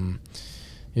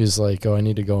he was like, oh, I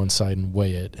need to go inside and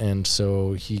weigh it. And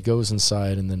so he goes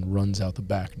inside and then runs out the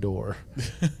back door.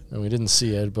 And we didn't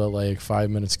see it, but like 5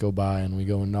 minutes go by, and we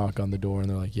go and knock on the door, and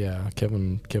they're like, yeah,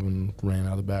 Kevin ran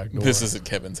out the back door. This isn't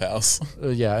Kevin's house.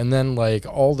 Yeah, and then like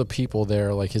all the people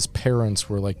there, like his parents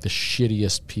were like the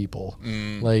shittiest people.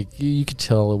 Like you could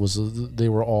tell they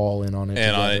were all in on it.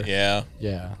 Yeah.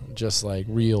 Yeah, just like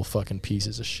real fucking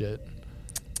pieces of shit.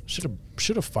 Should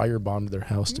have firebombed their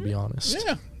house, to be honest.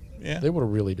 Yeah. They would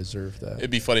have really deserved that.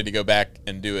 It'd be funny to go back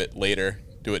and do it later.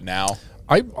 Do it now.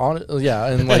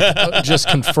 And like just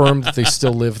confirm that they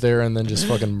still live there, and then just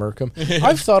fucking murk them.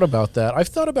 I've thought about that. I've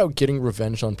thought about getting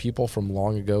revenge on people from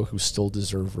long ago who still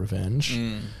deserve revenge.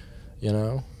 You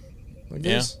know? Like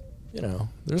there's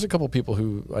a couple people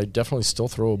who I definitely still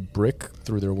throw a brick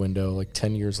through their window like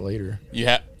 10 years later. You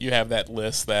have that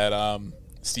list that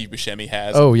Steve Buscemi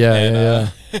has. Oh,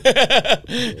 yeah.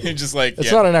 Just like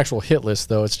it's not an actual hit list,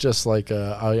 though. It's just like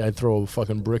I throw a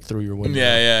fucking brick through your window.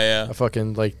 Yeah. I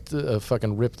fucking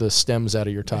fucking rip the stems out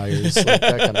of your tires, like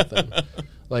that kind of thing.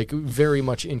 Like very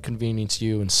much inconvenience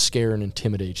you and scare and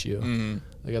intimidate you.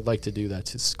 Like I'd like to do that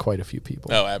to quite a few people.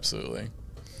 Oh, absolutely.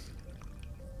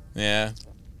 Yeah.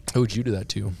 Who would you do that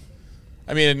to?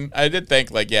 I mean, I did think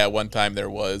like one time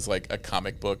there was like a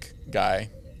comic book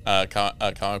guy. A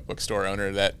comic book store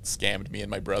owner that scammed me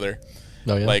and my brother.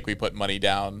 Oh, yeah? Like we put money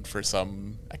down for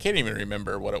I can't even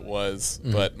remember what it was,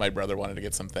 but my brother wanted to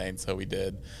get something, so we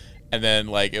did. And then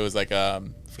like it was like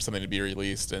for something to be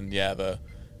released, and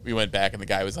we went back, and the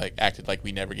guy was like acted like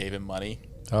we never gave him money.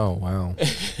 Oh, wow.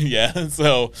 Yeah.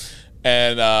 So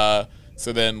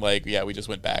then like we just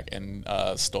went back and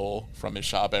stole from his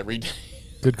shop every day.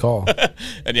 Good call.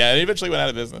 And it eventually went out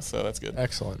of business, so that's good.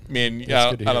 Excellent. I mean,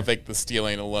 I don't think the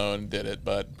stealing alone did it,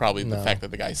 but probably the fact that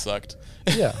the guy sucked.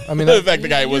 Yeah, I mean, the fact the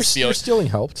guy was stealing. Stealing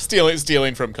helped.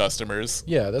 Stealing from customers.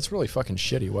 Yeah, that's really fucking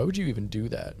shitty. Why would you even do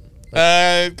that?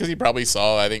 Because he probably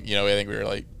saw. I think we were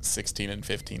like 16 and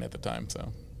 15 at the time.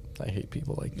 So I hate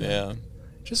people like that. Yeah.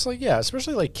 Just like,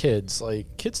 especially like kids.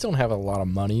 Like, kids don't have a lot of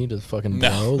money to fucking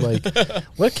blow. Like,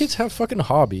 let kids have fucking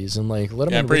hobbies and like let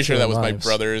them. Yeah, I'm pretty sure that was lives. my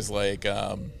brother's like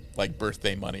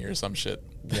birthday money or some shit.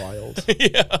 Wild.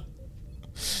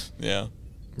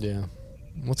 Yeah.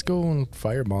 Let's go and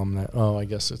firebomb that. Oh, I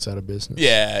guess it's out of business.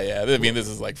 Yeah. I mean, this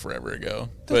is like forever ago.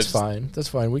 That's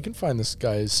fine. We can find this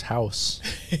guy's house.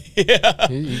 Yeah.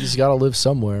 He's got to live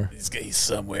somewhere. He's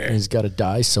somewhere. He's got to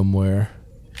die somewhere.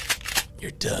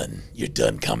 You're done. You're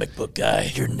done, comic book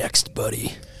guy. You're next,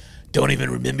 buddy. Don't even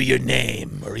remember your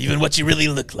name or even what you really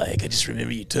look like. I just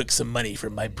remember you took some money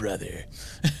from my brother.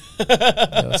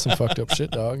 That's some fucked up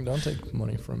shit, dog. Don't take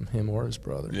money from him or his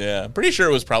brother. Yeah, I'm pretty sure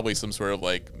it was probably some sort of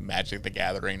like Magic the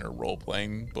Gathering or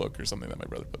role-playing book or something that my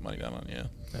brother put money down on, yeah.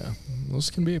 Those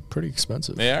can be pretty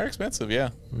expensive. They are expensive, yeah.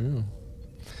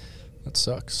 That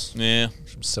sucks. Yeah.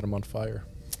 Should set them on fire.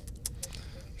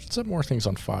 Should set more things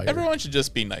on fire. Everyone should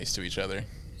just be nice to each other.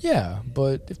 Yeah,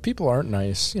 but if people aren't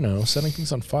nice, setting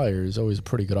things on fire is always a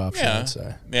pretty good option, I'd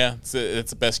say. Yeah, it's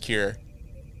the best cure.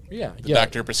 Yeah. The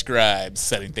doctor prescribes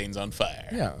setting things on fire.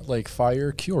 Yeah, like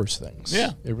fire cures things.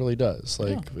 Yeah. It really does.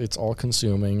 Like, it's all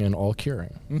consuming and all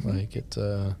curing. Like, it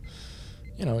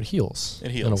heals.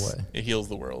 It heals. In a way. It heals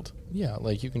the world. Yeah,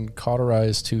 like, you can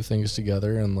cauterize two things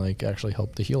together and, like, actually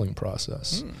help the healing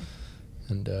process.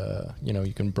 And,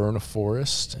 you can burn a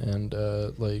forest and,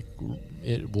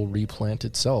 it will replant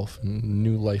itself and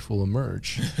new life will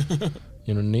emerge.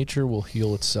 Nature will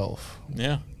heal itself.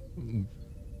 Yeah.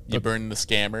 You burn the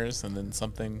scammers and then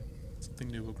something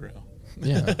new will grow.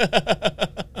 Yeah.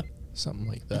 Something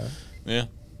like that. Yeah.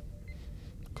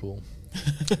 Cool.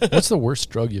 What's the worst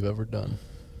drug you've ever done?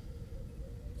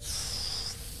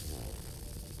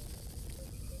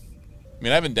 I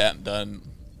mean, I haven't done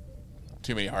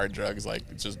too many hard drugs. Like,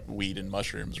 it's just weed and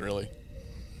mushrooms, really.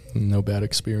 No bad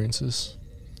experiences?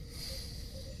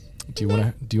 Do you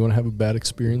want to have a bad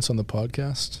experience on the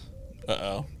podcast?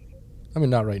 Uh-oh. I mean,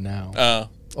 not right now.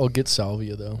 I'll get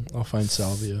salvia though. I'll find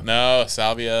salvia. No,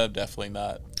 salvia, definitely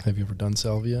not. Have you ever done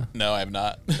salvia? No, I have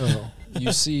not. Oh,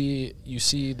 you see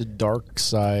the dark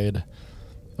side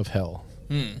of hell.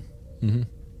 Mm-hmm.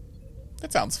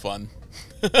 That sounds fun.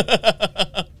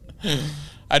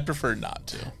 I'd prefer not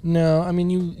to. No, I mean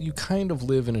you kind of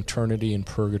live an eternity in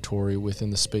purgatory within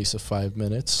the space of 5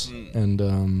 minutes,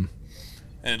 and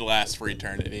it lasts for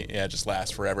eternity. Yeah, it just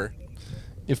lasts forever.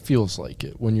 It feels like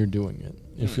it when you're doing it.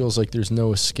 It feels like there's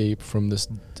no escape from this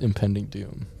impending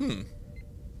doom.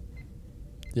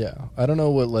 Yeah, I don't know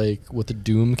what the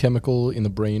doom chemical in the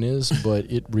brain is, but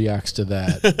it reacts to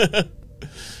that.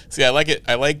 See, I like it.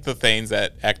 I like the things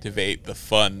that activate the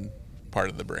fun part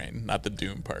of the brain, not the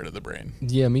doom part of the brain.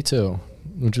 Yeah, me too.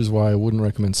 Which is why I wouldn't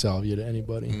recommend salvia to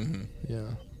anybody. Mm-hmm. Yeah.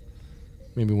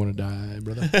 Made me want to die,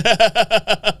 brother.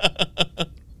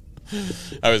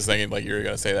 I was thinking like you were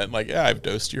going to say that. And like, yeah, I've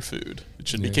dosed your food. It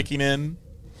should be kicking in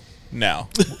now.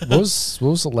 What was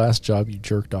the last job you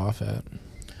jerked off at?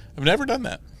 I've never done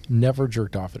that. Never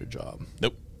jerked off at a job.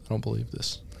 Nope. I don't believe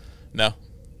this. No.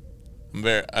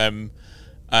 I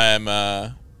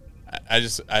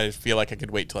feel like I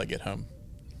could wait till I get home.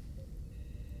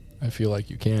 I feel like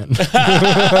you can't.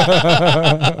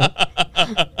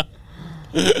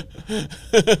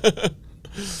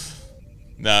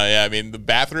 No, yeah, I mean the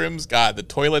bathrooms. God, the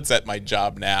toilets at my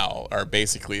job now are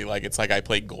basically like it's like I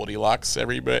play Goldilocks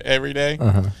every day.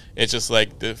 It's just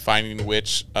like finding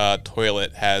which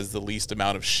toilet has the least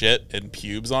amount of shit and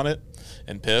pubes on it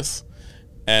and piss.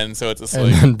 And so it's just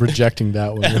and then rejecting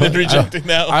that one.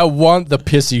 I want the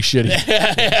pissy shitty.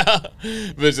 Yeah.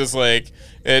 But it's just like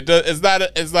it's not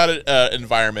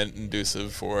environment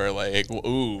inducive for like,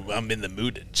 ooh, I'm in the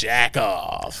mood to jack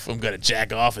off. I'm gonna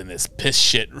jack off in this piss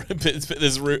shit. this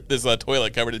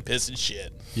toilet covered in piss and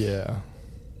shit. Yeah.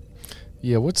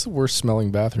 Yeah. What's the worst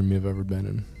smelling bathroom you've ever been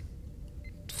in?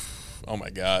 Oh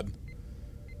my God.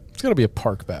 It's got to be a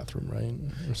park bathroom, right?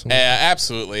 Or something.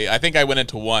 Absolutely. I think I went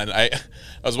into one. I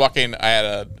was walking. I had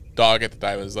a dog at the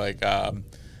time. I was like,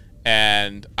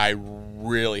 and I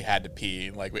really had to pee.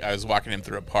 Like I was walking him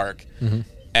through a park,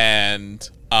 and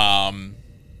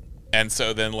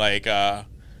so then like I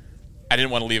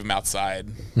didn't want to leave him outside,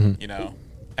 you know,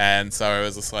 and so I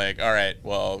was just like, all right,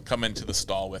 well, come into the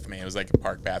stall with me. It was like a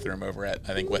park bathroom over at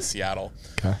I think West Seattle,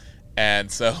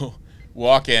 and so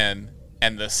walk in,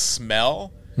 and the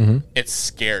smell. It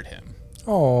scared him.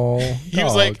 Oh, he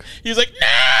was like no,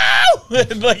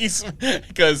 and like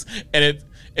it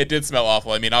did smell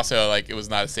awful. I mean, also like it was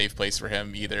not a safe place for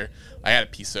him either. I had to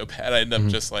pee so bad. I ended up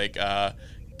just like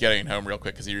getting home real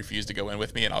quick because he refused to go in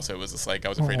with me, and also it was just like I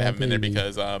was afraid to have him in there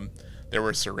because there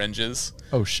were syringes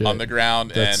on the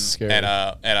ground. That's and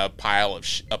a pile of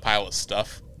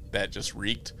stuff that just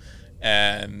reeked.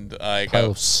 And pile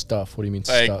of stuff. What do you mean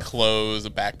like stuff? Clothes, a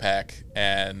backpack,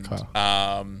 and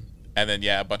then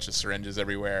a bunch of syringes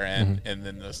everywhere, and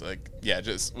then there's like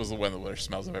just was one of the worst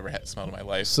smells I've ever smelled in my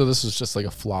life. So this was just like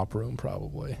a flop room,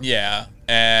 probably. Yeah,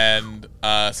 and so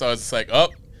I was just like, oh,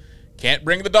 can't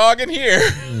bring the dog in here.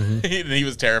 He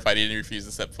was terrified. He refused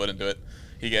to step foot into it.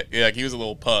 He was a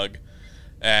little pug.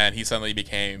 And he suddenly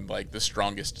became like the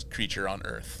strongest creature on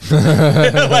earth.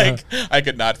 Like I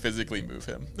could not physically move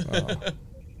him.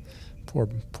 Poor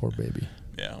baby.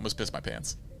 Yeah, almost pissed my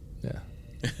pants. Yeah.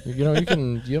 You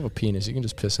have a penis. You can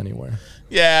just piss anywhere.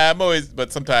 Yeah,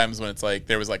 but sometimes when it's like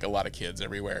there was like a lot of kids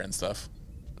everywhere and stuff.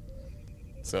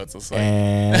 So it's just like.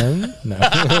 And no.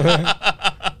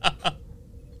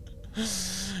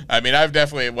 I mean, I've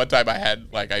definitely one time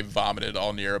I vomited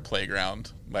all near a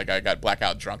playground. Like I got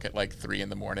blackout drunk at like 3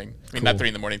 a.m. I mean, cool. Not 3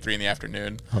 a.m, 3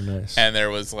 p.m. Oh, nice. And there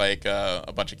was like a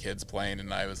bunch of kids playing,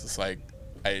 and I was just like,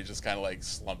 I just kind of like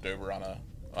slumped over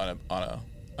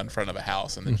in front of a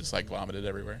house, and then just like vomited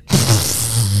everywhere.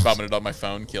 Vomited on my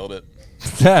phone, killed it.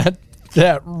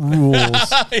 That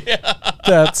rules. Yeah.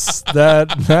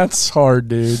 That's hard,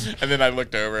 dude. And then I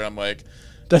looked over, and I'm like.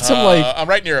 I'm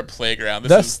right near a playground.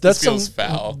 This feels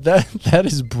foul. That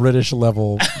is British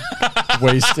level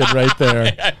wasted right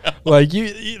there. Like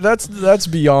that's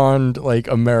beyond like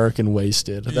American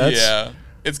wasted. Yeah,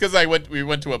 it's because we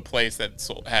went to a place that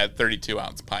had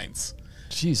 32-ounce pints.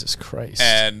 Jesus Christ!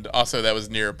 And also that was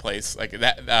near a place like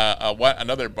that.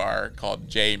 Another bar called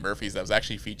J. Murphy's that was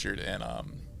actually featured in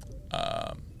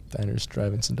Diners,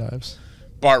 Drive-ins, and Dives.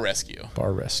 Bar Rescue.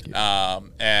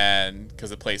 And because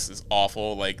the place is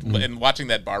awful. Like, and watching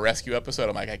that Bar Rescue episode,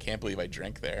 I'm like, I can't believe I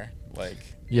drank there. Like,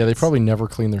 yeah, they probably never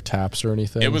cleaned their taps or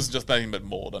anything. It was just nothing but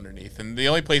mold underneath. And the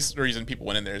only reason people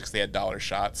went in there is because they had dollar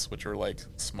shots, which were like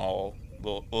small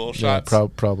little shots. Yeah,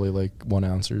 probably like 1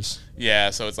 ounces. Yeah,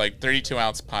 so it's like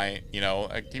 32-ounce pint.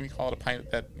 Can we call it a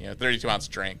pint? That 32-ounce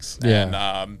drinks.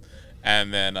 Yeah.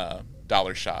 And then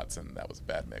dollar shots, and that was a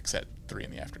bad mix at 3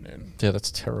 p.m. Yeah,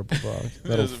 that's terrible, dog.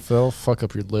 That'll fuck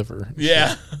up your liver.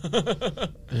 Yeah.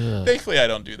 Thankfully, I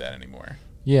don't do that anymore.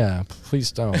 Yeah,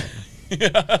 please don't.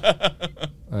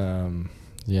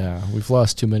 Yeah, we've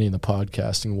lost too many in the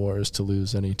podcasting wars to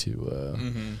lose any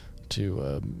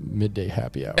to midday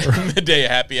happy hour. Midday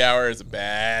happy hour is a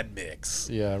bad mix.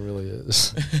 Yeah, it really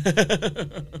is.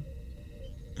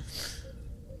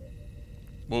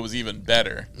 What was even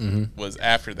better was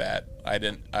after that, I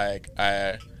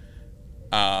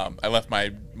left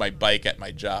my bike at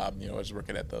my job. I was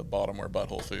working at the Baltimore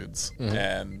Butthole Foods,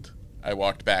 and I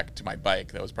walked back to my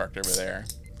bike that was parked over there.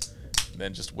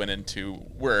 Then just went into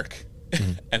work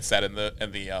and sat in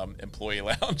the employee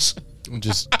lounge.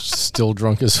 Just still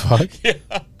drunk as fuck. Yeah,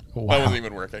 wow. I wasn't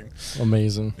even working.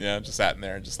 Amazing. Yeah, just sat in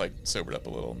there and just like sobered up a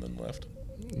little and then left.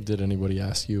 Did anybody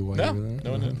ask you why you were there?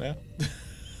 No one did. No.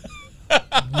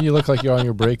 You look like you're on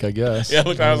your break, I guess. Yeah,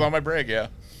 I was on my break. Yeah.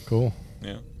 Cool.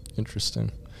 Yeah.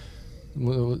 Interesting.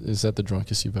 Is that the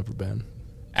drunkest you've ever been?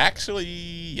 Actually,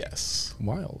 yes.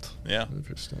 Wild. Yeah.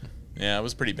 Interesting. Yeah, it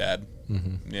was pretty bad.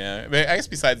 Yeah, I guess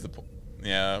besides the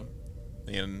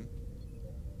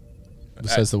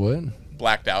besides the what?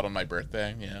 Blacked out on my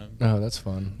birthday. Yeah. Oh, that's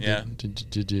fun. Yeah.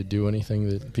 Did you do anything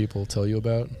that people tell you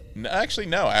about? No, actually,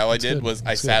 no. All I did was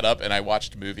I sat up and I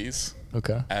watched movies.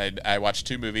 Okay. I watched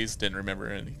 2 movies. Didn't remember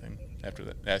anything after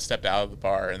that. I stepped out of the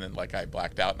bar and then I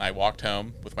blacked out and I walked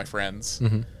home with my friends.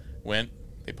 Went.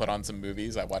 They put on some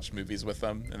movies. I watched movies with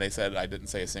them, and they said I didn't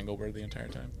say a single word the entire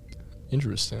time.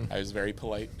 Interesting. I was very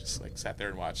polite, just sat there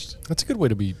and watched. That's a good way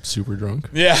to be super drunk.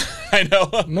 Yeah, I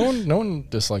know. No one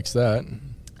dislikes that.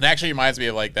 It actually reminds me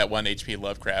of that one H.P.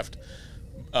 Lovecraft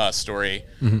story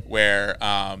where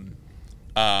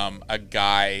a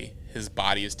guy, his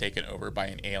body is taken over by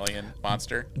an alien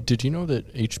monster. Did you know that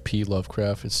H.P.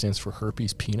 Lovecraft, it stands for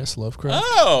herpes penis Lovecraft?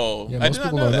 Oh, yeah, most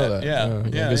people don't know that. Yeah,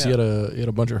 because he had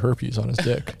a bunch of herpes on his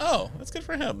dick. Oh, that's good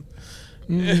for him.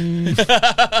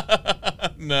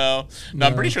 No,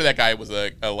 I'm pretty sure that guy was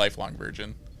a lifelong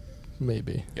virgin.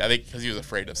 Maybe. Yeah, I think because he was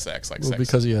afraid of sex.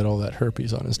 Because he had all that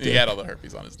herpes on his dick. He had all the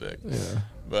herpes on his dick. Yeah.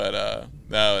 But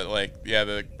no,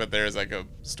 but there's a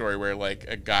story where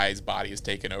a guy's body is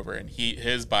taken over, and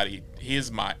his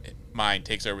mind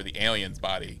takes over the alien's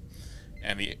body,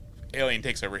 and the alien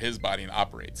takes over his body and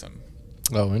operates him.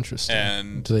 Oh, interesting.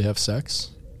 And do they have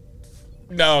sex?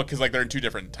 No, because they're in 2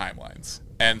 different timelines,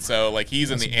 and so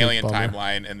he's in the alien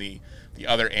timeline, and the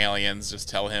other aliens just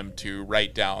tell him to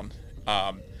write down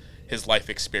his life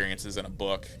experiences in a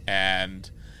book,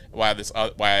 and why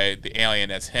the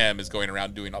alien as him is going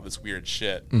around doing all this weird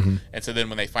shit. And so then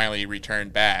when they finally return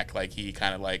back, he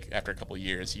kind of after a couple of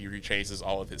years, he retraces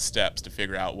all of his steps to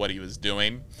figure out what he was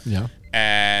doing. Yeah.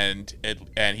 And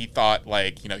he thought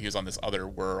he was on this other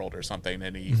world or something,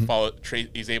 and he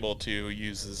he's able to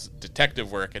use his detective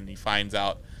work, and he finds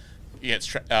out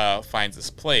finds this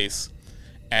place,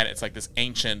 and it's this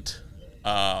ancient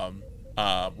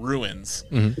ruins,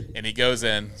 and he goes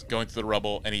in, going through the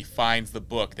rubble, and he finds the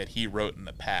book that he wrote in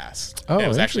the past. Oh, it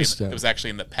was interesting. It was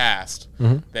actually in the past,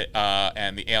 that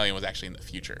and the alien was actually in the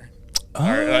future. Oh.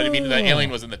 The alien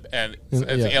was in the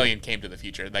the alien came to the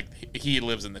future. He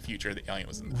lives in the future. The alien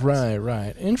was in the past.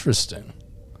 Right. Interesting.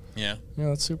 Yeah. Yeah,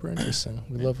 that's super interesting.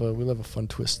 We love a fun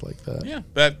twist like that. Yeah,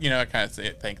 but I kind of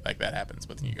think that happens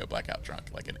when you go blackout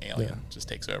drunk, an alien just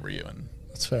takes over you, and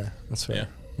that's fair. Yeah.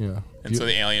 Yeah. And so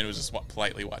the alien was just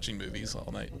politely watching movies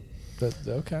all night.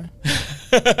 Okay.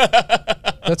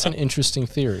 That's an interesting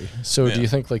theory. So do you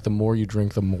think the more you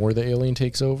drink, the more the alien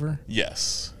takes over?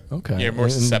 Yes. Okay. You're more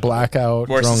susceptible. Blackout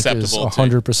more drunk is susceptible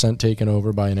 100% taken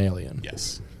over by an alien.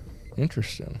 Yes.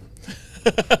 Interesting.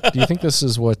 Do you think this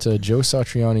is what Joe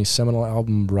Satriani's seminal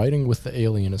album Writing with the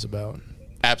Alien is about?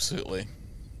 Absolutely.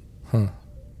 Huh.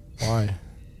 Why?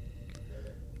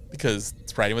 Because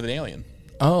it's writing with an alien.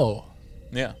 Oh.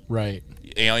 Yeah. Right.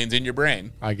 The alien's in your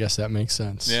brain. I guess that makes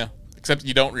sense. Yeah. Except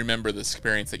you don't remember the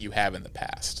experience that you have in the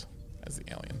past as the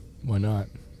alien. Why not?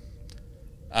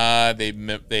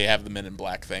 They have the Men in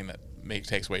Black thing that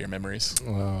takes away your memories.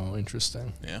 Oh,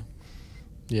 interesting. Yeah.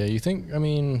 Yeah, you think,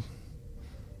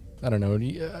 I don't know.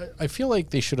 I feel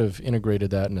like they should have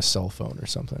integrated that in a cell phone or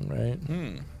something, right?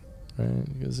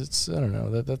 Right? Because I don't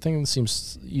know, that thing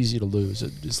seems easy to lose.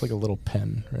 It's like a little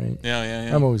pen, right?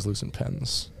 Yeah. I'm always losing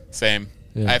pens. Same.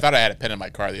 Yeah. I thought I had a pen in my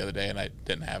car the other day, and I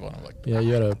didn't have one. I'm like, yeah,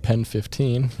 you had a pen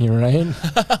 15. You're right.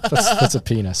 That's a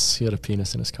penis. He had a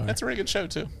penis in his car. That's a really good show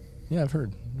too. Yeah, I've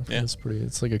heard. Yeah. It's pretty.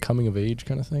 It's like a coming of age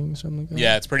kind of thing, something like that.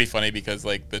 Yeah, it's pretty funny because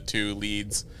like the two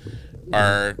leads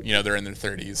are, they're in their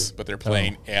 30s, but they're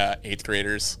playing 8th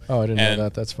graders. Oh, I didn't know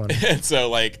that. That's funny. And so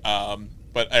like,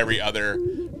 but every other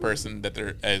person that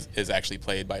there is actually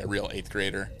played by a real 8th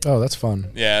grader. Oh, that's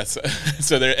fun. Yeah,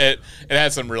 so there it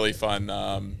has some really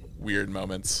fun weird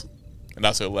moments, and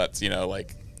also lets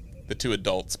like the two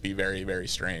adults be very, very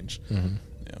strange. Mm-hmm.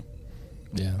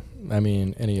 Yeah, I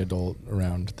mean, any adult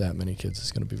around that many kids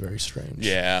is going to be very strange.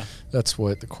 Yeah, that's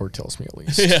what the court tells me at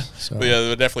least. Yeah, so. But yeah,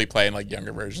 they're definitely playing like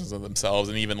younger versions of themselves,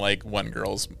 and even like one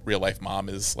girl's real life mom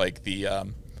is like the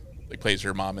plays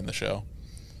her mom in the show.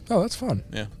 Oh, that's fun.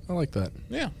 Yeah, I like that.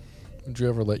 Yeah. Would you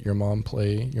ever let your mom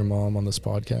play your mom on this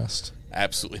podcast?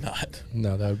 Absolutely not.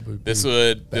 No, that would. This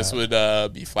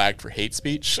would be flagged for hate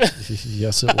speech.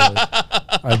 Yes, it would.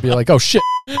 I'd be like, oh shit.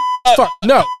 Fuck,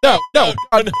 no, God,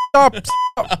 stop.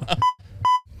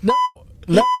 No,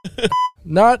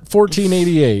 not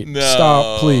 1488. No,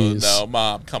 stop, please. No,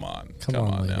 Mom, come on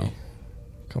lady. now.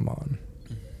 Come on.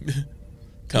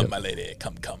 Come, my lady.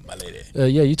 Come, my lady.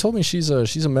 Yeah, you told me she's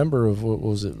a member of, what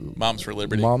was it? Moms for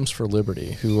Liberty. Moms for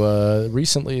Liberty, who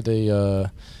recently they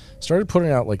started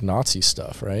putting out like Nazi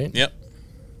stuff, right? Yep.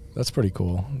 That's pretty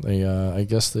cool. They, I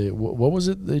guess what was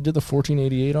it? They did the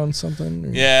 1488 on something? Or?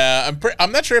 Yeah,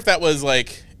 I'm not sure if that was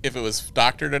like, if it was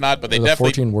doctored or not, but they the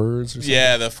definitely 14 words or something?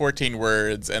 Yeah, the 14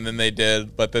 words, and then they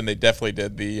definitely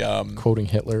did the quoting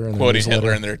Hitler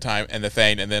in their time and the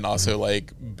thing, and then also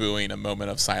like booing a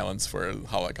moment of silence for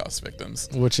Holocaust victims,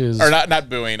 which is, or not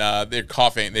booing, they're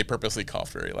coughing, they purposely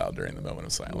coughed very loud during the moment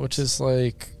of silence, which is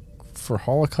like, for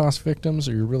Holocaust victims,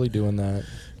 are you really doing that?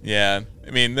 Yeah,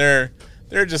 I mean they're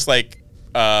just like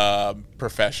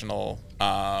professional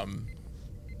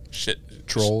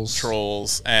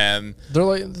trolls, and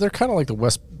they're kind of like the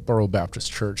Westboro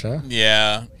Baptist Church, huh?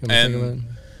 Yeah, and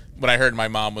when I heard my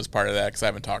mom was part of that, because I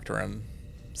haven't talked to her in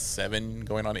 7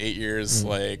 going on 8 years,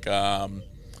 like I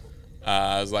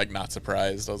was like not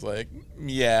surprised. I was like,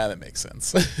 yeah, that makes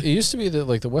sense. It used to be that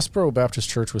like the Westboro Baptist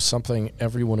Church was something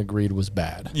everyone agreed was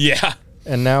bad. Yeah.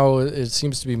 And now it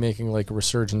seems to be making like a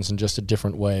resurgence in just a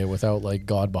different way without like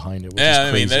God behind it. Which yeah,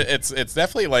 is crazy. I mean it's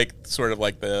definitely like sort of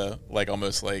like the like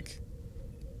almost like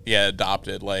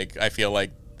adopted. Like I feel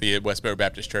like the Westboro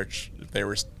Baptist Church, if they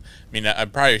were, I mean I'm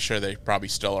probably sure they probably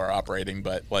still are operating,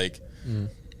 but like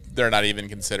they're not even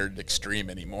considered extreme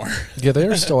anymore. Yeah, they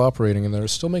are still operating, and they're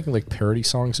still making like parody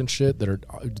songs and shit that are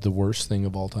the worst thing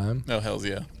of all time. Oh hells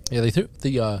yeah. Yeah,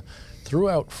 they threw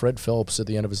out Fred Phelps at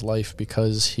the end of his life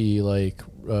because he like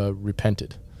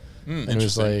repented, and it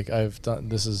was like,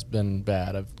 this has been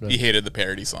bad. He hated the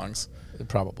parody songs.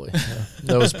 Probably. Yeah.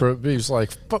 That was he was like,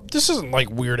 this isn't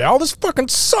like Weird Al. This fucking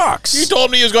sucks. You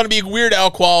told me it was going to be Weird Al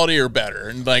quality or better,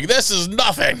 and like this is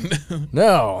nothing.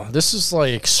 No, this is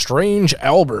like Strange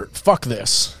Albert. Fuck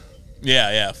this.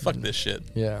 Yeah, fuck this shit.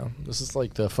 Yeah, this is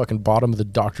like the fucking bottom of the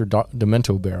Dr.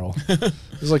 Demento barrel. This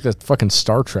is like the fucking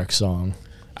Star Trek song.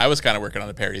 I was kind of working on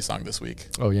a parody song this week.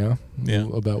 Oh yeah? Yeah.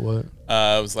 About what?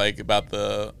 It was like about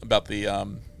the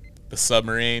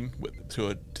submarine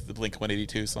to the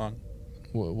Blink-182 song.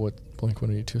 What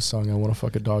Blink-182 song? I Want to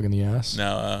Fuck a Dog in the Ass?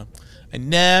 No, I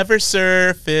never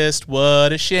surfaced,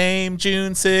 what a shame,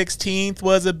 June 16th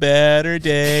was a better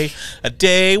day, a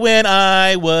day when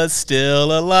I was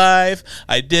still alive,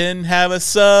 I didn't have a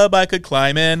sub I could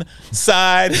climb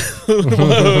inside,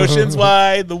 oceans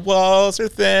wide, the walls are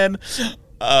thin,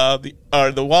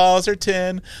 the walls are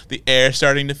tin, the air's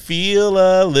starting to feel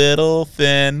a little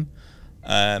thin,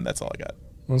 and that's all I got.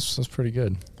 That's pretty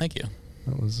good. Thank you.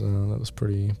 That was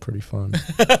pretty fun.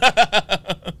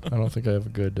 I don't think I have a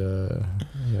good.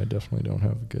 I definitely don't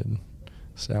have a good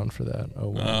sound for that. Oh.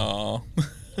 Wow.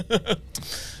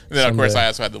 Then of course I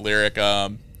also had the lyric.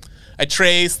 I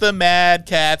traced the Mad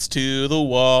Cats to the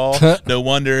wall. No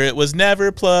wonder it was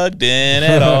never plugged in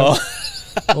at all.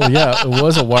 Well, yeah, it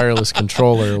was a wireless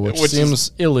controller, which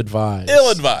seems ill-advised.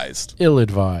 Ill-advised.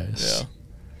 Ill-advised.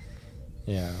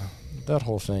 Yeah, that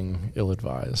whole thing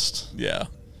ill-advised. Yeah.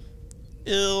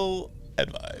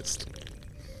 Ill-advised.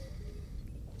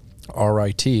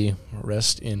 R.I.T.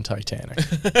 Rest in Titanic.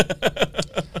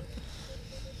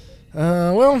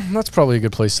 Well, that's probably a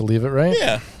good place to leave it, right?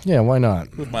 Yeah. Yeah, why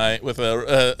not? With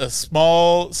a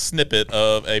small snippet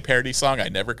of a parody song I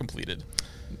never completed.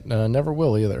 Never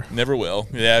will either. Never will.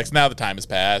 Yeah, because now the time has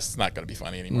passed. It's not going to be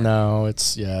funny anymore. No,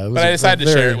 it's, yeah. But I decided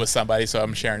to share it with somebody, so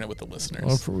I'm sharing it with the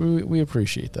listeners. Well, we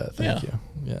appreciate that. Thank you.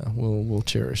 Yeah, we'll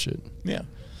cherish it. Yeah.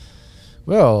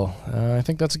 Well, I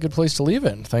think that's a good place to leave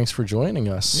it. Thanks for joining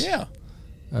us. Yeah.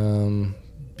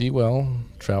 Be well,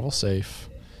 travel safe,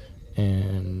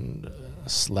 and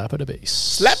Slap it a bass.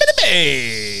 Slap it a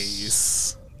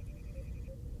bass.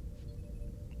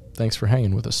 Thanks for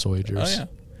hanging with us, Soyagers. Oh, yeah.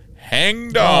 Hang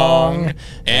dong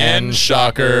and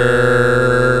shocker.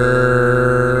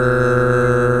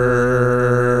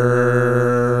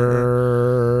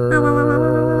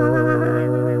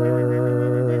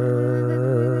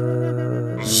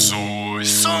 Soy,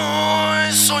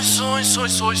 soy, soy, soy, soy,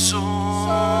 soy, soy.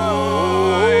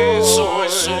 Soy,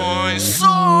 soy,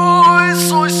 soy,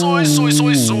 soy, soy, soy,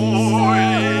 soy, soy.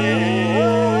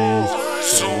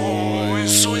 Soy,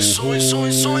 soy, soy,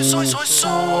 soy, soy, soy, soy,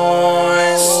 soy.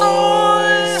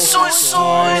 Soy,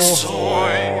 soy,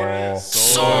 soy,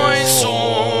 soy, soy.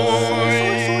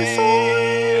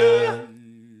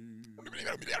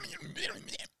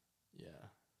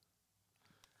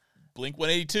 Blink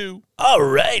 182. All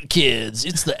right, kids,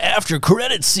 it's the after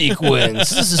credit sequence.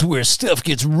 This is where stuff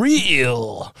gets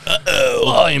real.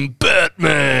 Uh-oh. I'm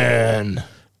Batman.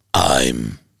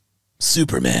 I'm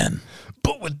Superman.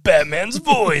 But with Batman's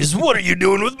voice. What are you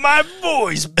doing with my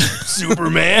voice,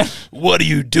 Superman? What are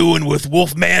you doing with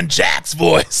Wolfman Jack's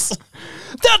voice?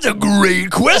 That's a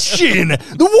great question.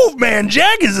 The Wolfman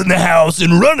Jack is in the house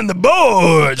and running the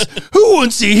boards. Who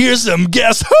wants to hear some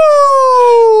Guess Who?